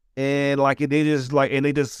 and like they just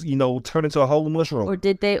turn into a whole mushroom. Or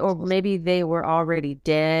did they? Or maybe they were already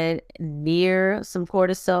dead near some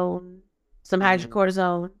cortisone, some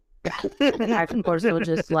hydrocortisone. Hydrocortisone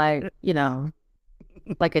just like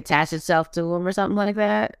like attach itself to them or something like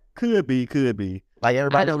that. Could be. Like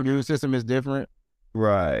everybody's immune system is different.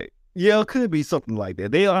 Right. Yeah, it could be something like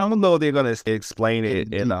that. I don't know if they're gonna explain it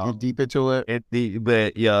Deep into it.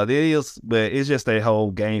 But yeah, there is. But it's just a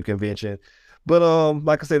whole game convention. But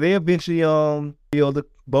like I said, they eventually kill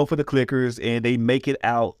both of the clickers, and they make it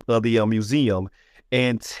out of the museum.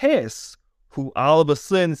 And Tess, who all of a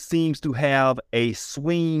sudden seems to have a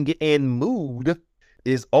swing in mood,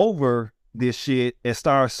 is over this shit and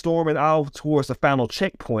starts storming off towards the final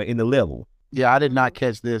checkpoint in the level. Yeah, I did not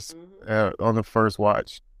catch this on the first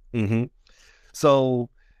watch. Mm-hmm. So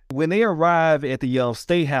when they arrive at the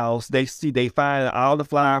state house, they find all the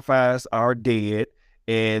firefighters are dead,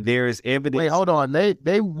 and there is evidence. Wait, hold on.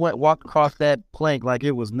 They walked across that plank like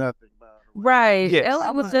it was nothing. Right. Yes.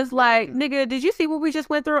 Ella was just like, nigga, did you see what we just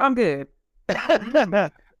went through? I'm good.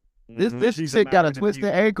 This chick got a twisted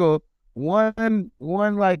ankle. One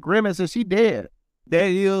like grimace, and she dead. That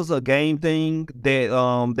is a game thing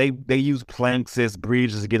that they use planks as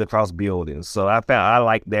bridges to get across buildings. So I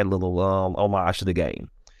like that little homage to the game.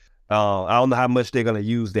 I don't know how much they're gonna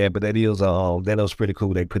use that, but that was pretty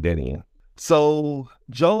cool. They put that in. So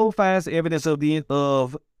Joel finds evidence of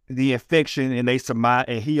the infection, and he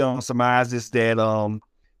surmises that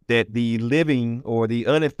the living or the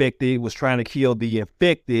uninfected was trying to kill the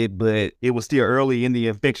infected, but it was still early in the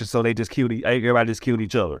infection, so they just everybody just killed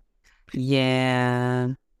each other. Yeah.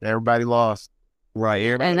 Everybody lost.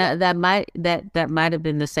 Right. And that might have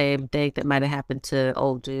been the same thing that might have happened to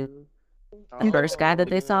old dude. The first guy that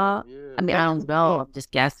they saw. Yeah. I mean, I don't know. I'm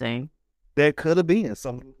just guessing. That could have been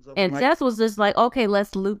something. And Tess was just like, okay,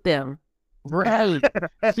 let's loot them. Right.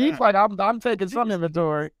 She's like, I'm taking some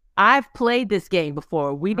inventory. I've played this game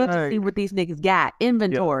before. We need to see what these niggas got.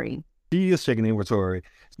 Inventory. She is checking inventory.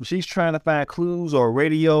 She's trying to find clues or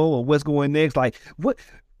radio or what's going next. Like,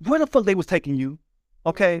 where the fuck they was taking you?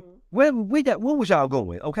 Okay. Where was y'all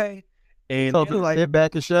going? Okay. And So it was like, sit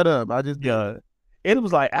back and shut up. it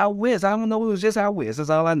was like out west. I don't know. It was just out west. That's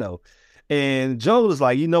all I know. And Joel was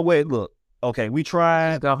like, you know what? Look, okay, we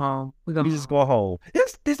tried. Go home. We just go home.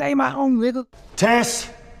 This ain't my home, nigga. Tess,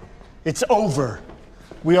 it's over.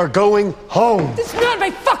 We are going home. It's not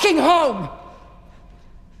my fucking home!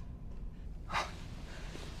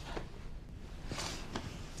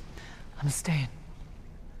 I'm staying.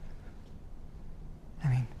 I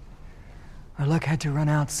mean, our luck had to run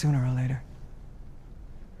out sooner or later.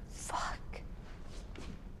 Fuck.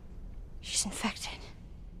 She's infected.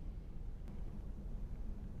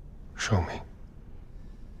 Show me.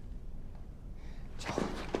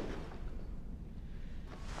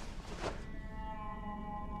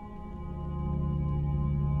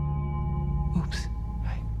 Oops.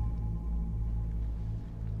 Right.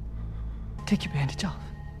 Take your bandage off.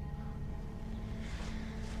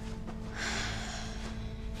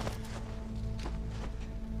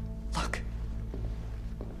 Look.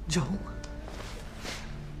 Joel.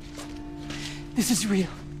 This is real.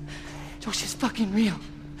 Joel, she's fucking real.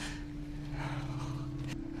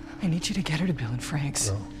 I need you to get her to Bill and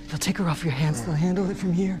Frank's. No. They'll take her off your hands. They'll handle it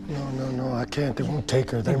from here. No, I can't. They won't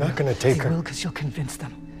take her. They're not gonna take her. They will, because you'll convince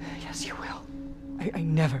them. Yes, you will. I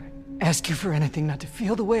never ask you for anything, not to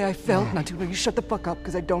feel the way I felt, not to you shut the fuck up,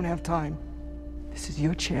 because I don't have time. This is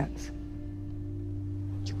your chance.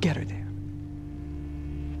 You get her there.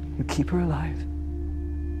 You keep her alive.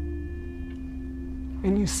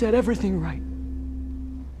 And you set everything right.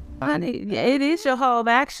 Honey, it is your home,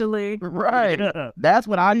 actually. Right. That's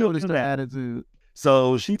what I noticed the attitude.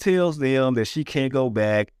 So she tells them that she can't go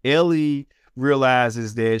back. Ellie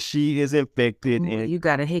realizes that she is infected, and You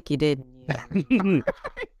got a hickey, didn't you?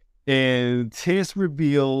 and Tess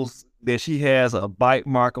reveals that she has a bite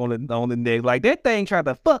mark on the neck. Like, that thing tried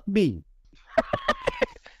to fuck me.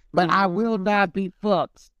 But I will not be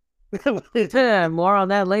fucked. More on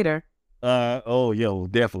that later.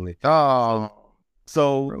 Definitely. Oh.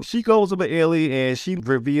 So she goes over to Ellie and she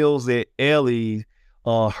reveals that Ellie,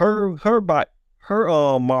 her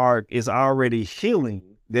mark is already healing.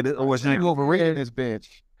 That it was She overrated this bitch.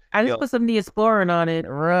 I just put some Neosporin on it.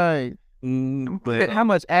 Right. but How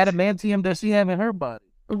much adamantium does she have in her body?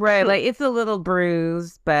 Right, like it's a little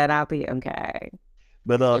bruised, but I'll be okay.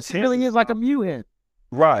 but She really is like a mutant.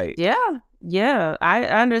 right. Yeah. I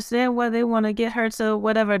understand why they want to get her to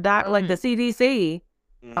whatever like the CDC.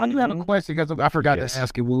 I do have a question because I forgot to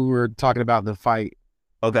ask you when we were talking about the fight.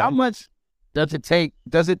 Okay. How much does it take?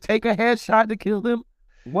 Does it take a headshot to kill them?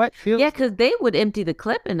 What? Yeah, because they would empty the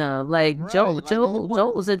clip in them. Like Joel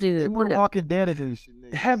was emptying They the were clip. Walking Dead edition.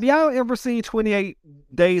 Have y'all ever seen 28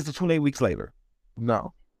 Days or 28 Weeks Later?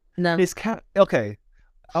 No. No. It's kind okay.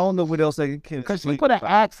 I don't know what else they can. Because she put an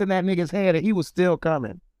axe in that nigga's head and he was still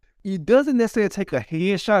coming. It doesn't necessarily take a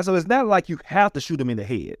headshot, so it's not like you have to shoot them in the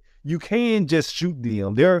head. You can just shoot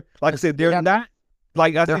them. They're like I said, they're not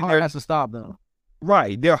like I Their said, heart has to stop though.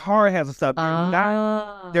 right. Their heart has to stop.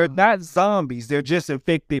 They're not zombies. They're just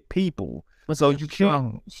infected people. So you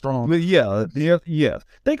can't. Strong. Well, yeah.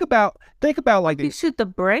 Think about like You shoot the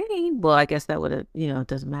brain. Well, I guess that would have, it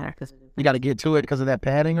doesn't matter because You got to get to it because of that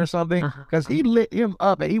padding or something. Because he lit him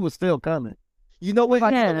up and he was still coming. you know what?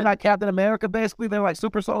 Like Captain America, basically. They're like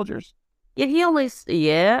super soldiers. yeah, he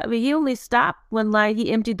only stopped when like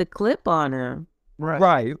he emptied the clip on him.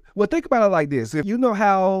 Right. Well, think about it like this. If you know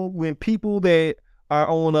how when people that are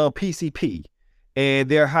on PCP and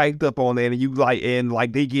they're hyped up on that, and you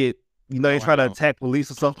like they get, they try to attack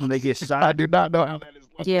police or something, they get shot. I do not know how that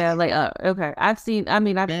is. Yeah, like okay. I've seen drug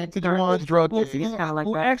it's kind of like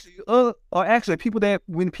Well, that. actually, people that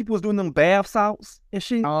when people was doing them bath salts and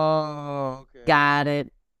shit. Oh, okay. Got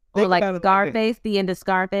it. Or Think like about it like Scarface, the end of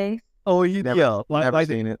Scarface. Oh, Never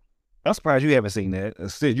seen it. I'm surprised you haven't seen that.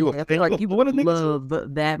 Sid, you I feel like you what a nigga.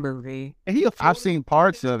 love that movie. I've seen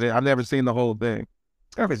parts of it. I've never seen the whole thing.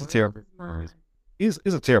 Scarface is terrible. It's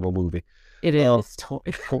a terrible movie. It is.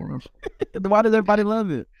 It's horrible. Why does everybody love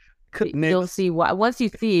it? You'll see why. Once you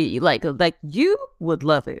see it, like you would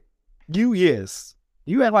love it. Yes.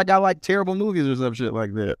 You act like I like terrible movies or some shit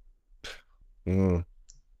like that. Mm.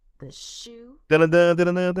 The shoe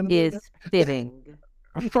Dun-dun-dun-dun-dun-dun. is fitting.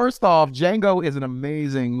 First off, Django is an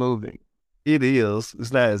amazing movie. It is.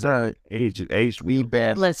 It's not as Right. age. We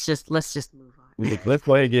best. Let's just move on. Let's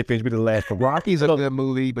go ahead and get finished with the last one. Rocky's a good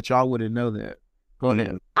movie, but y'all wouldn't know that. Go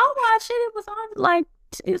ahead. I watched it.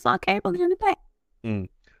 It was on cable the other day.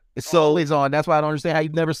 It's always on. That's why I don't understand how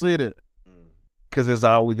you've never seen it. Because there's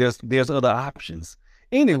other options.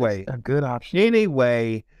 Anyway. A good option.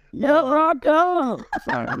 Anyway. No, Rocco.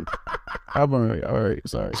 Sorry. I'm all right.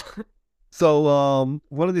 Sorry. So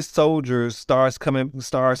one of the soldiers starts coming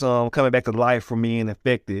back to life from being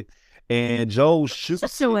infected, and Joe shoots.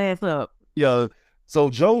 Shut your ass up. Yeah. So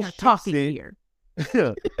Joe shoots Talking it. here.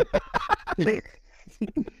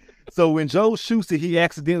 So when Joe shoots it, he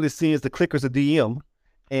accidentally sends the clickers a DM,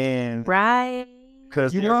 and Right.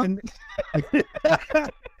 because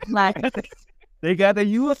Like they got the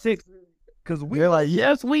U6 because We're like,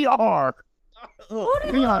 yes, we are.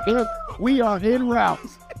 We are in route.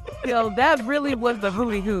 yo, that really was the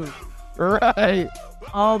hootie hoo. Right.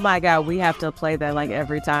 Oh my god, we have to play that like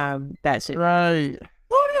every time that shit. Right.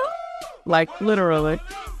 Like literally.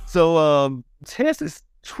 So Tess is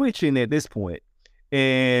twitching at this point,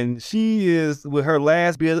 and she is with her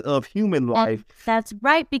last bit of human life. That's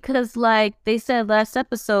right, because like they said last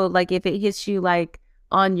episode, like if it hits you like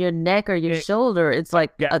on your neck or your shoulder, it's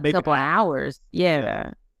like a couple hours.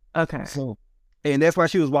 Yeah. Okay. So, and that's why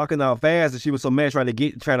she was walking out fast, and she was so mad trying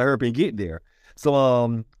to hurry up and get there.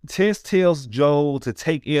 So Tess tells Joel to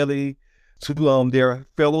take Ellie to their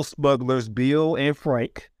fellow smugglers, Bill and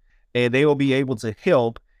Frank, and they will be able to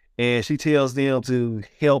help. And she tells them to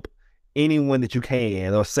help anyone that you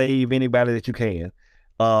can or save anybody that you can.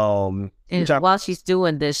 And while she's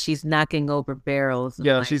doing this, she's knocking over barrels.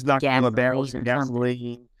 Yeah, like, she's knocking over barrels of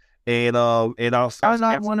gasoline. And also, I was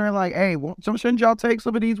not wondering, like, hey, shouldn't y'all take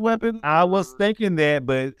some of these weapons? I was thinking that,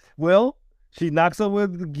 but she knocks over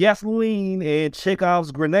the gasoline and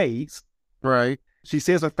Chekhov's grenades. Right. She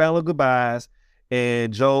says her final goodbyes,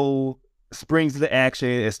 and Joe springs into action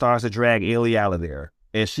and starts to drag Ellie out of there.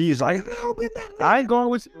 And she's like, "No, I ain't going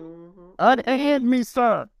with you. Unhand me,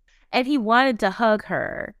 sir." And he wanted to hug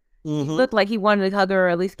her. Mm-hmm. Looked like he wanted to hug her or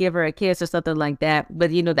at least give her a kiss or something like that.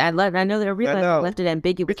 But I know they really left it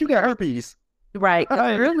ambiguous. But you got herpes. Right.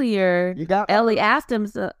 'Cause earlier, Ellie asked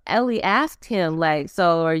him, like,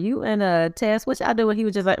 so are you in a test? Which I do, and he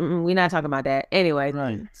was just like, we're not talking about that. Anyway.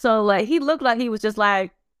 Right. So, like, he looked like he was just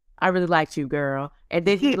like, I really liked you, girl. And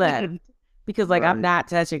then he left. Because, like, I'm not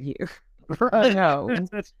touching you. Right. No.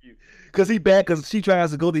 Because she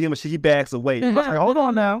tries to go to him and he backs away. Like, hold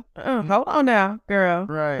on now. Hold on now, girl.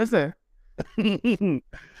 Right. Listen. You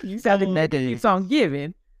sounded that keeps on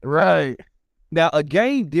giving. Right. Now, a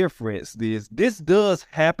game difference is this does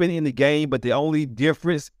happen in the game, but the only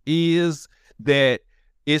difference is that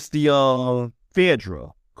it's the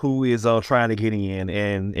Fedra who is trying to get in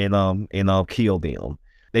and kill them.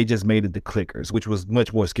 They just made it the clickers, which was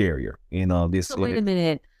much more scarier in this. So wait a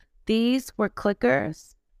minute. These were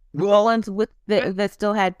clickers? Well, ones with that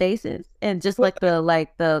still had faces and just like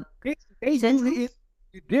the they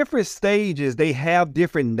different stages, they have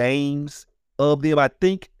different names of them. I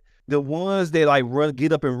think the ones that like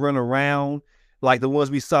get up and run around, like the ones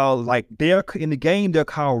we saw, like they're in the game, they're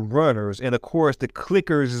called runners. And of course, the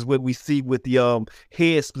clickers is what we see with the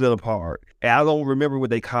head split apart. And I don't remember what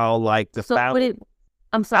they call like the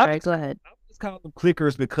I'm sorry, go ahead. I just call them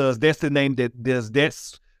clickers because that's the name that's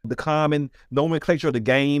the common nomenclature of the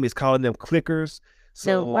game is calling them clickers.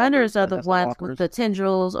 So runners are the ones with the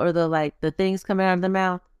tendrils or the things coming out of the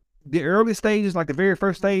mouth. The early stages, like the very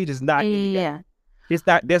first stage, is not. Yeah. It's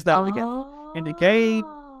not. That's not the game. In the game,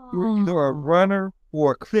 you're either a runner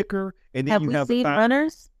or a clicker, and then have you we have seen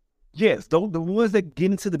runners? Yes, the ones that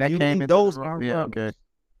get into the building, those are yeah, runners. okay.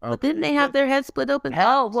 But didn't they have their heads split open?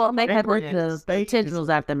 Oh, well, they had the tendrils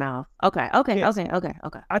out their mouth. Okay.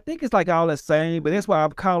 I think it's like all the same, but that's why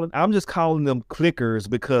I'm just calling them clickers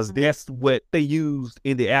because that's what they used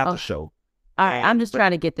in the after show. All right, I'm just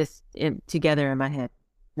trying to get this together in my head.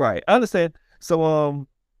 Right, I understand. So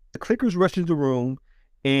the clickers rush into the room,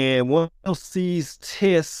 and one sees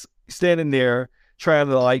Tess standing there trying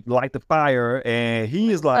to like light the fire, and he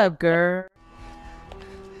is like, "What's up, girl?"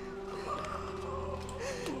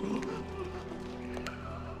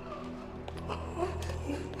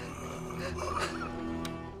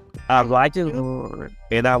 I like you,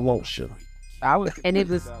 and I want you. And it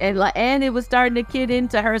was starting to get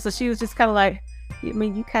into her, so she was just kind of like, "I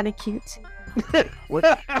mean, you kind of cute." Was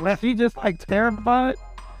she just like terrified?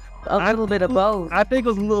 A little bit of both. I think it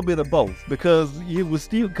was a little bit of both because it was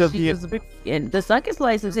still and the second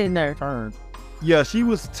place was in there. Turn. Yeah, she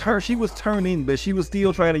was turning, but she was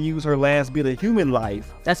still trying to use her last bit of human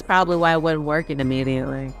life. That's probably why it wasn't working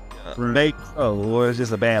immediately. Or it's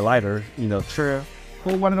just a bad lighter, True.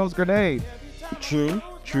 Pull one of those grenades. True.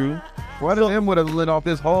 One of them would have lit off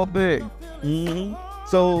this whole thing. Mm-hmm.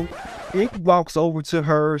 So it walks over to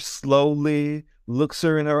her slowly, looks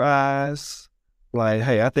her in her eyes, like,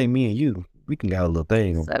 "Hey, I think me and you, we can got a little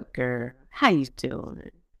thing." What's up, girl? How you doing?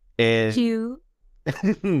 And cute.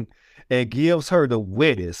 And gives her the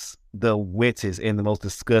wettest, and the most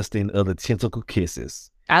disgusting of the tentacle kisses.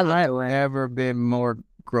 I love it. Never been more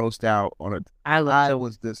grossed out on it. I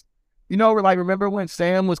was this. Like, remember when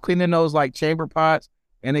Sam was cleaning those like chamber pots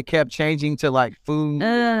and it kept changing to like food?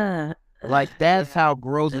 Like that's how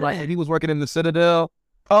gross. Like he was working in the Citadel.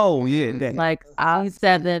 Oh yeah, like I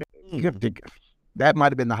said that. That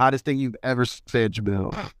might have been the hottest thing you've ever said,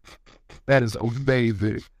 Jamil. That is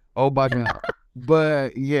amazing. Oh my god.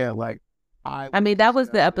 But yeah, like I mean that was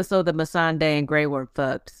the episode that Missandei and Grey Worm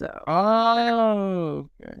fucked. So. Oh.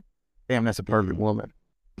 Okay. Damn, that's a perfect woman.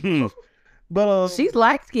 But she's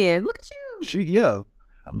light skinned. Look at you.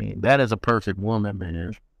 I mean, that is a perfect woman,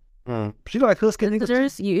 man. She like husky.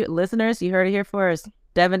 Listeners, you heard it here first.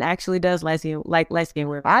 Devin actually does light skin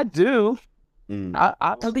women. I do. You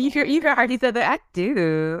already said that. I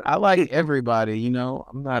do. I like everybody.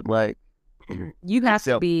 I'm not like. You have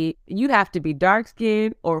to be dark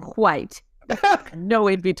skinned or white. No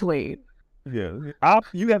in between. Yeah,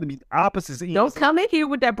 you have to be opposites. Don't come in here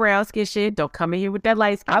with that brown skin shit. Don't come in here with that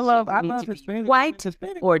light skin. I love Hispanic. White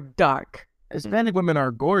or dark. Hispanic women are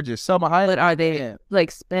gorgeous. Selma Hayek. But are they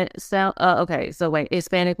like okay? So wait,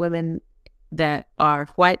 Hispanic women that are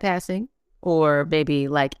white passing, or maybe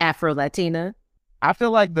like Afro Latina? I feel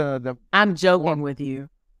like the I'm joking with you.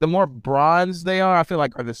 The more bronze they are, I feel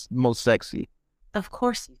like are the most sexy. Of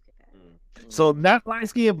course. So not light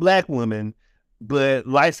skinned black women, but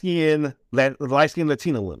light skinned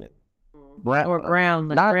Latina women. Brown.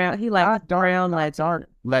 Brown. He likes brown,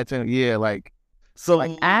 Latina. Yeah, like. So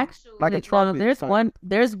like actually, like a trumpet.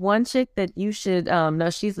 There's one chick that you should know.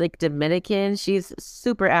 She's like Dominican. She's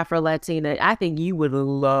super Afro Latina. I think you would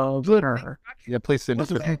love her. Yeah, please send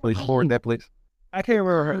that place. I can't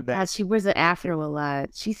remember her. God, she wears an afro a lot.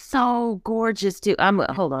 She's so gorgeous too.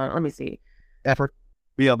 Hold on, let me see. Effort.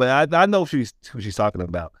 Yeah, but I know who she's talking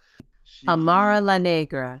about. Amara La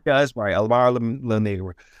Negra. Yeah, that's right. Amara La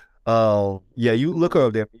Negra. Yeah, you look her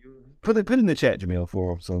up there. Put it in the chat, Jamil,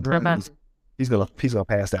 for him. So he's gonna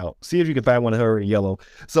pass out. See if you can find one of her in yellow.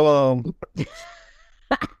 So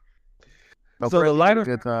so the lighter.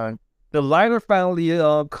 Good time. The lighter finally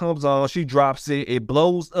comes on. She drops it. It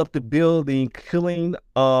blows up the building, killing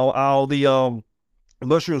all the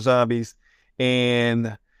mushroom zombies.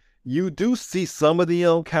 And you do see some of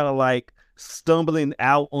them kind of like stumbling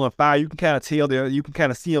out on fire. You can kind of tell you can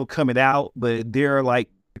kind of see them coming out, but they're like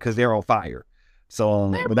because they're on fire.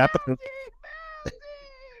 So, but I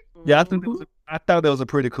thought that was a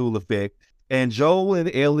pretty cool effect. And Joel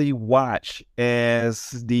and Ellie watch as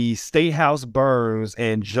the state house burns,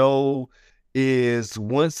 and Joel is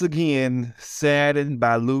once again saddened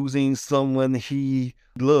by losing someone he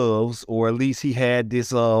loves, or at least he had this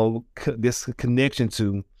this connection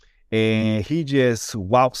to, and he just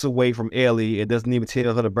walks away from Ellie and doesn't even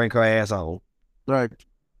tell her to bring her ass on. Right.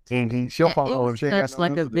 She'll follow him. She ain't got That's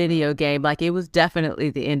like a video game. Like, it was definitely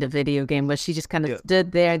the end of video game, but she just kind of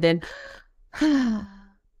stood there. Then,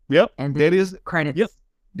 yep, and that is credits. Yep,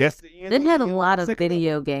 that's the end. It had a lot of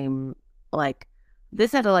video game, like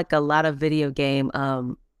this had a lot of video game,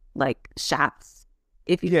 like shots,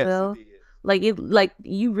 if you will. Like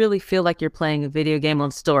you really feel like you're playing a video game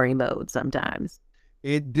on story mode sometimes.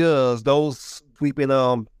 It does. Those sweeping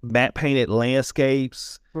matte painted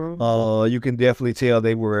landscapes. You can definitely tell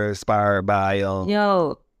they were inspired by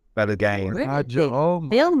by the game. Where did they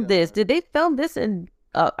film this? Did they film this in?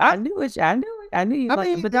 I knew it. I knew you. But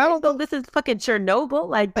did they film this is fucking Chernobyl?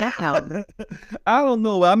 Like that? I don't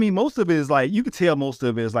know. I mean, most of it is like you can tell. Most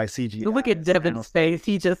of it is like CGI. Look at Devin's face.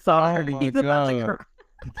 He just saw her. He's about to cry.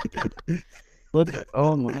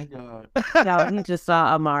 Oh my God. No, he just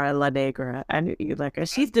saw Amara La Negra. I knew you like her.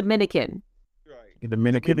 She's Dominican.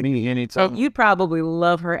 Dominican anytime. And you'd probably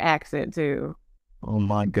love her accent too. Oh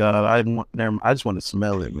my God. I just want to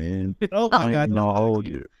smell it, man. Oh my God. No, hold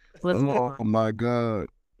you. Oh my God.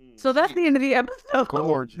 So that's the end of the episode.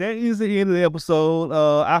 Gorgeous. That is the end of the episode.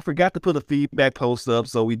 I forgot to put a feedback post up,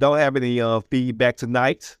 so we don't have any feedback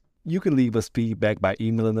tonight. You can leave us feedback by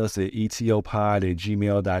emailing us at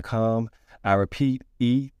etopod@gmail.com. I repeat,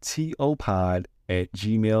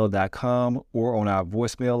 etopod@gmail.com, or on our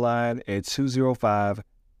voicemail line at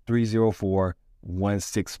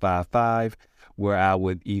 205-304-1655, where I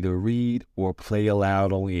would either read or play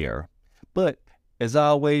aloud on air. But as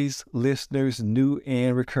always, listeners, new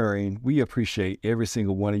and recurring, we appreciate every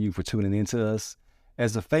single one of you for tuning in to us.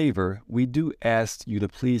 As a favor, we do ask you to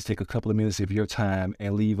please take a couple of minutes of your time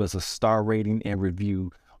and leave us a star rating and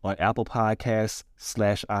review on Apple Podcasts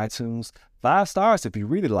 /iTunes. 5 stars if you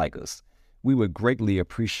really like us. We would greatly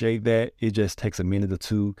appreciate that. It just takes a minute or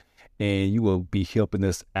two, and you will be helping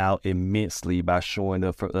us out immensely by showing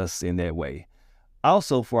up for us in that way.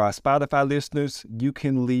 Also, for our Spotify listeners, you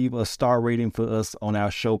can leave a star rating for us on our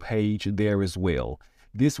show page there as well.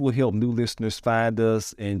 This will help new listeners find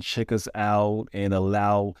us and check us out and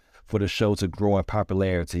allow for the show to grow in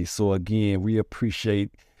popularity. So again, we appreciate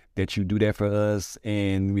that you do that for us,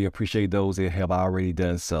 and we appreciate those that have already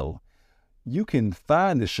done so. You can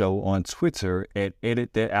find the show on Twitter at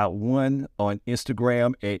EditThatOut1, on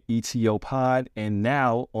Instagram at ETOPod, and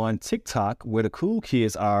now on TikTok, where the cool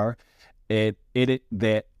kids are, at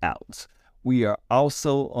EditThatOut. We are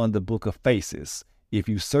also on the Book of Faces. If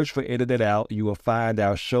you search for Edit That Out, you will find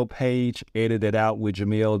our show page, Edit That Out with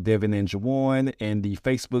Jamel, Devin, and Jawan, and the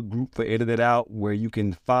Facebook group for Edit That Out, where you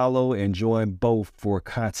can follow and join both for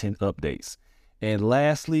content updates. And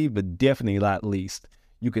lastly, but definitely not least,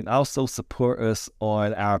 you can also support us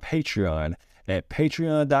on our Patreon at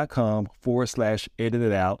patreon.com/Edit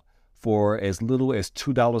It Out for as little as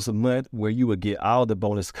 $2 a month, where you will get all the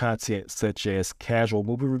bonus content such as casual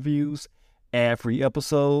movie reviews, ad-free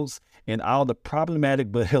episodes, and all the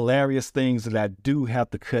problematic but hilarious things that I do have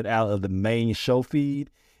to cut out of the main show feed.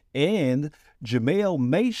 And Jamel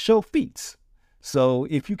may show feats. So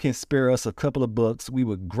if you can spare us a couple of bucks, we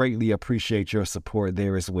would greatly appreciate your support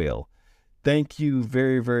there as well. Thank you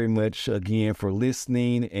very, very much again for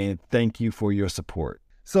listening, and thank you for your support.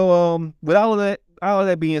 So with all of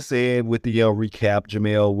that being said, with the recap,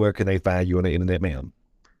 Jamel, where can they find you on the internet, ma'am?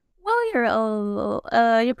 Well,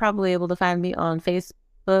 you're probably able to find me on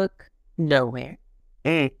Facebook. Nowhere.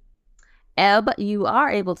 But you are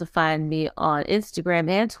able to find me on Instagram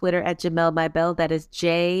and Twitter at Jamel Mybelle. That is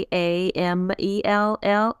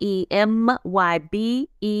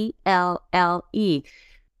JAMELLEMYBELLE.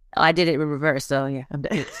 Oh, I did it in reverse, so yeah, I'm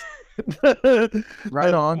done.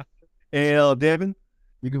 Right on. And Devin?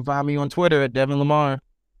 You can find me on Twitter at Devin Lamar.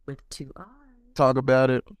 With 2 R's. Talk about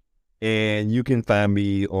it. And you can find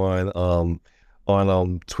me on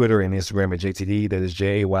Twitter and Instagram at JTD. That is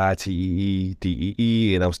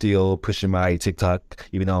JAYTEEDEE. And I'm still pushing my TikTok,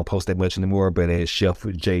 even though I don't post that much anymore, but at Chef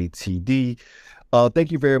JTD.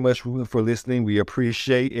 Thank you very much for listening. We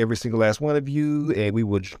appreciate every single last one of you. And we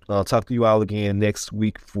will talk to you all again next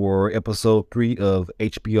week for episode 3 of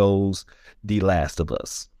HBO's The Last of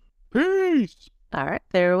Us. Peace. All right,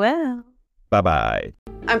 farewell. Bye-bye.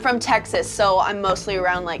 I'm from Texas, so I'm mostly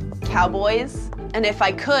around like cowboys. And if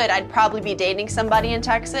I could, I'd probably be dating somebody in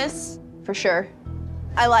Texas, for sure.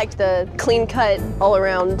 I like the clean-cut,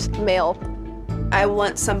 all-around male. I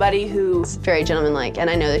want somebody who's very gentlemanlike, and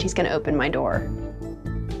I know that he's gonna open my door.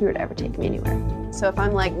 He would ever take me anywhere. So if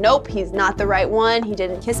I'm like, nope, he's not the right one, he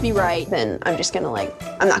didn't kiss me right, then I'm just gonna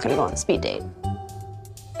I'm not gonna go on a speed date.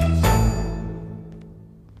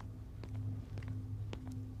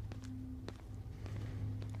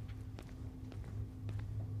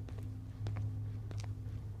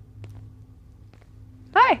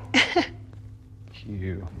 Hi.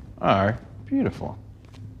 You are beautiful.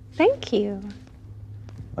 Thank you.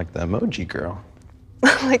 Like the emoji girl.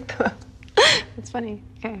 That's funny.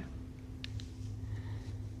 Okay.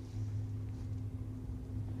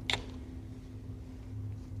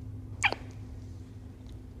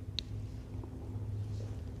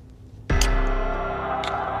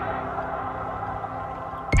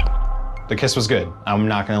 The kiss was good. I'm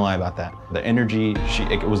not gonna lie about that. The energy,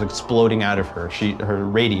 it was exploding out of her. She was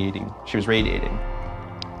radiating.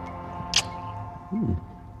 Don't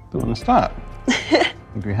want to stop. I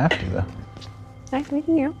think we have to though. Nice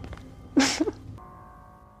meeting you.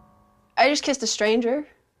 I just kissed a stranger.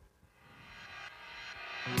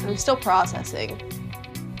 I'm still processing.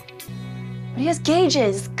 But he has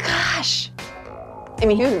gauges, gosh. I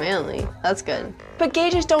mean, he was manly, that's good. But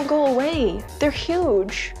gauges don't go away. They're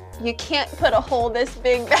huge. You can't put a hole this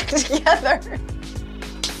big back together.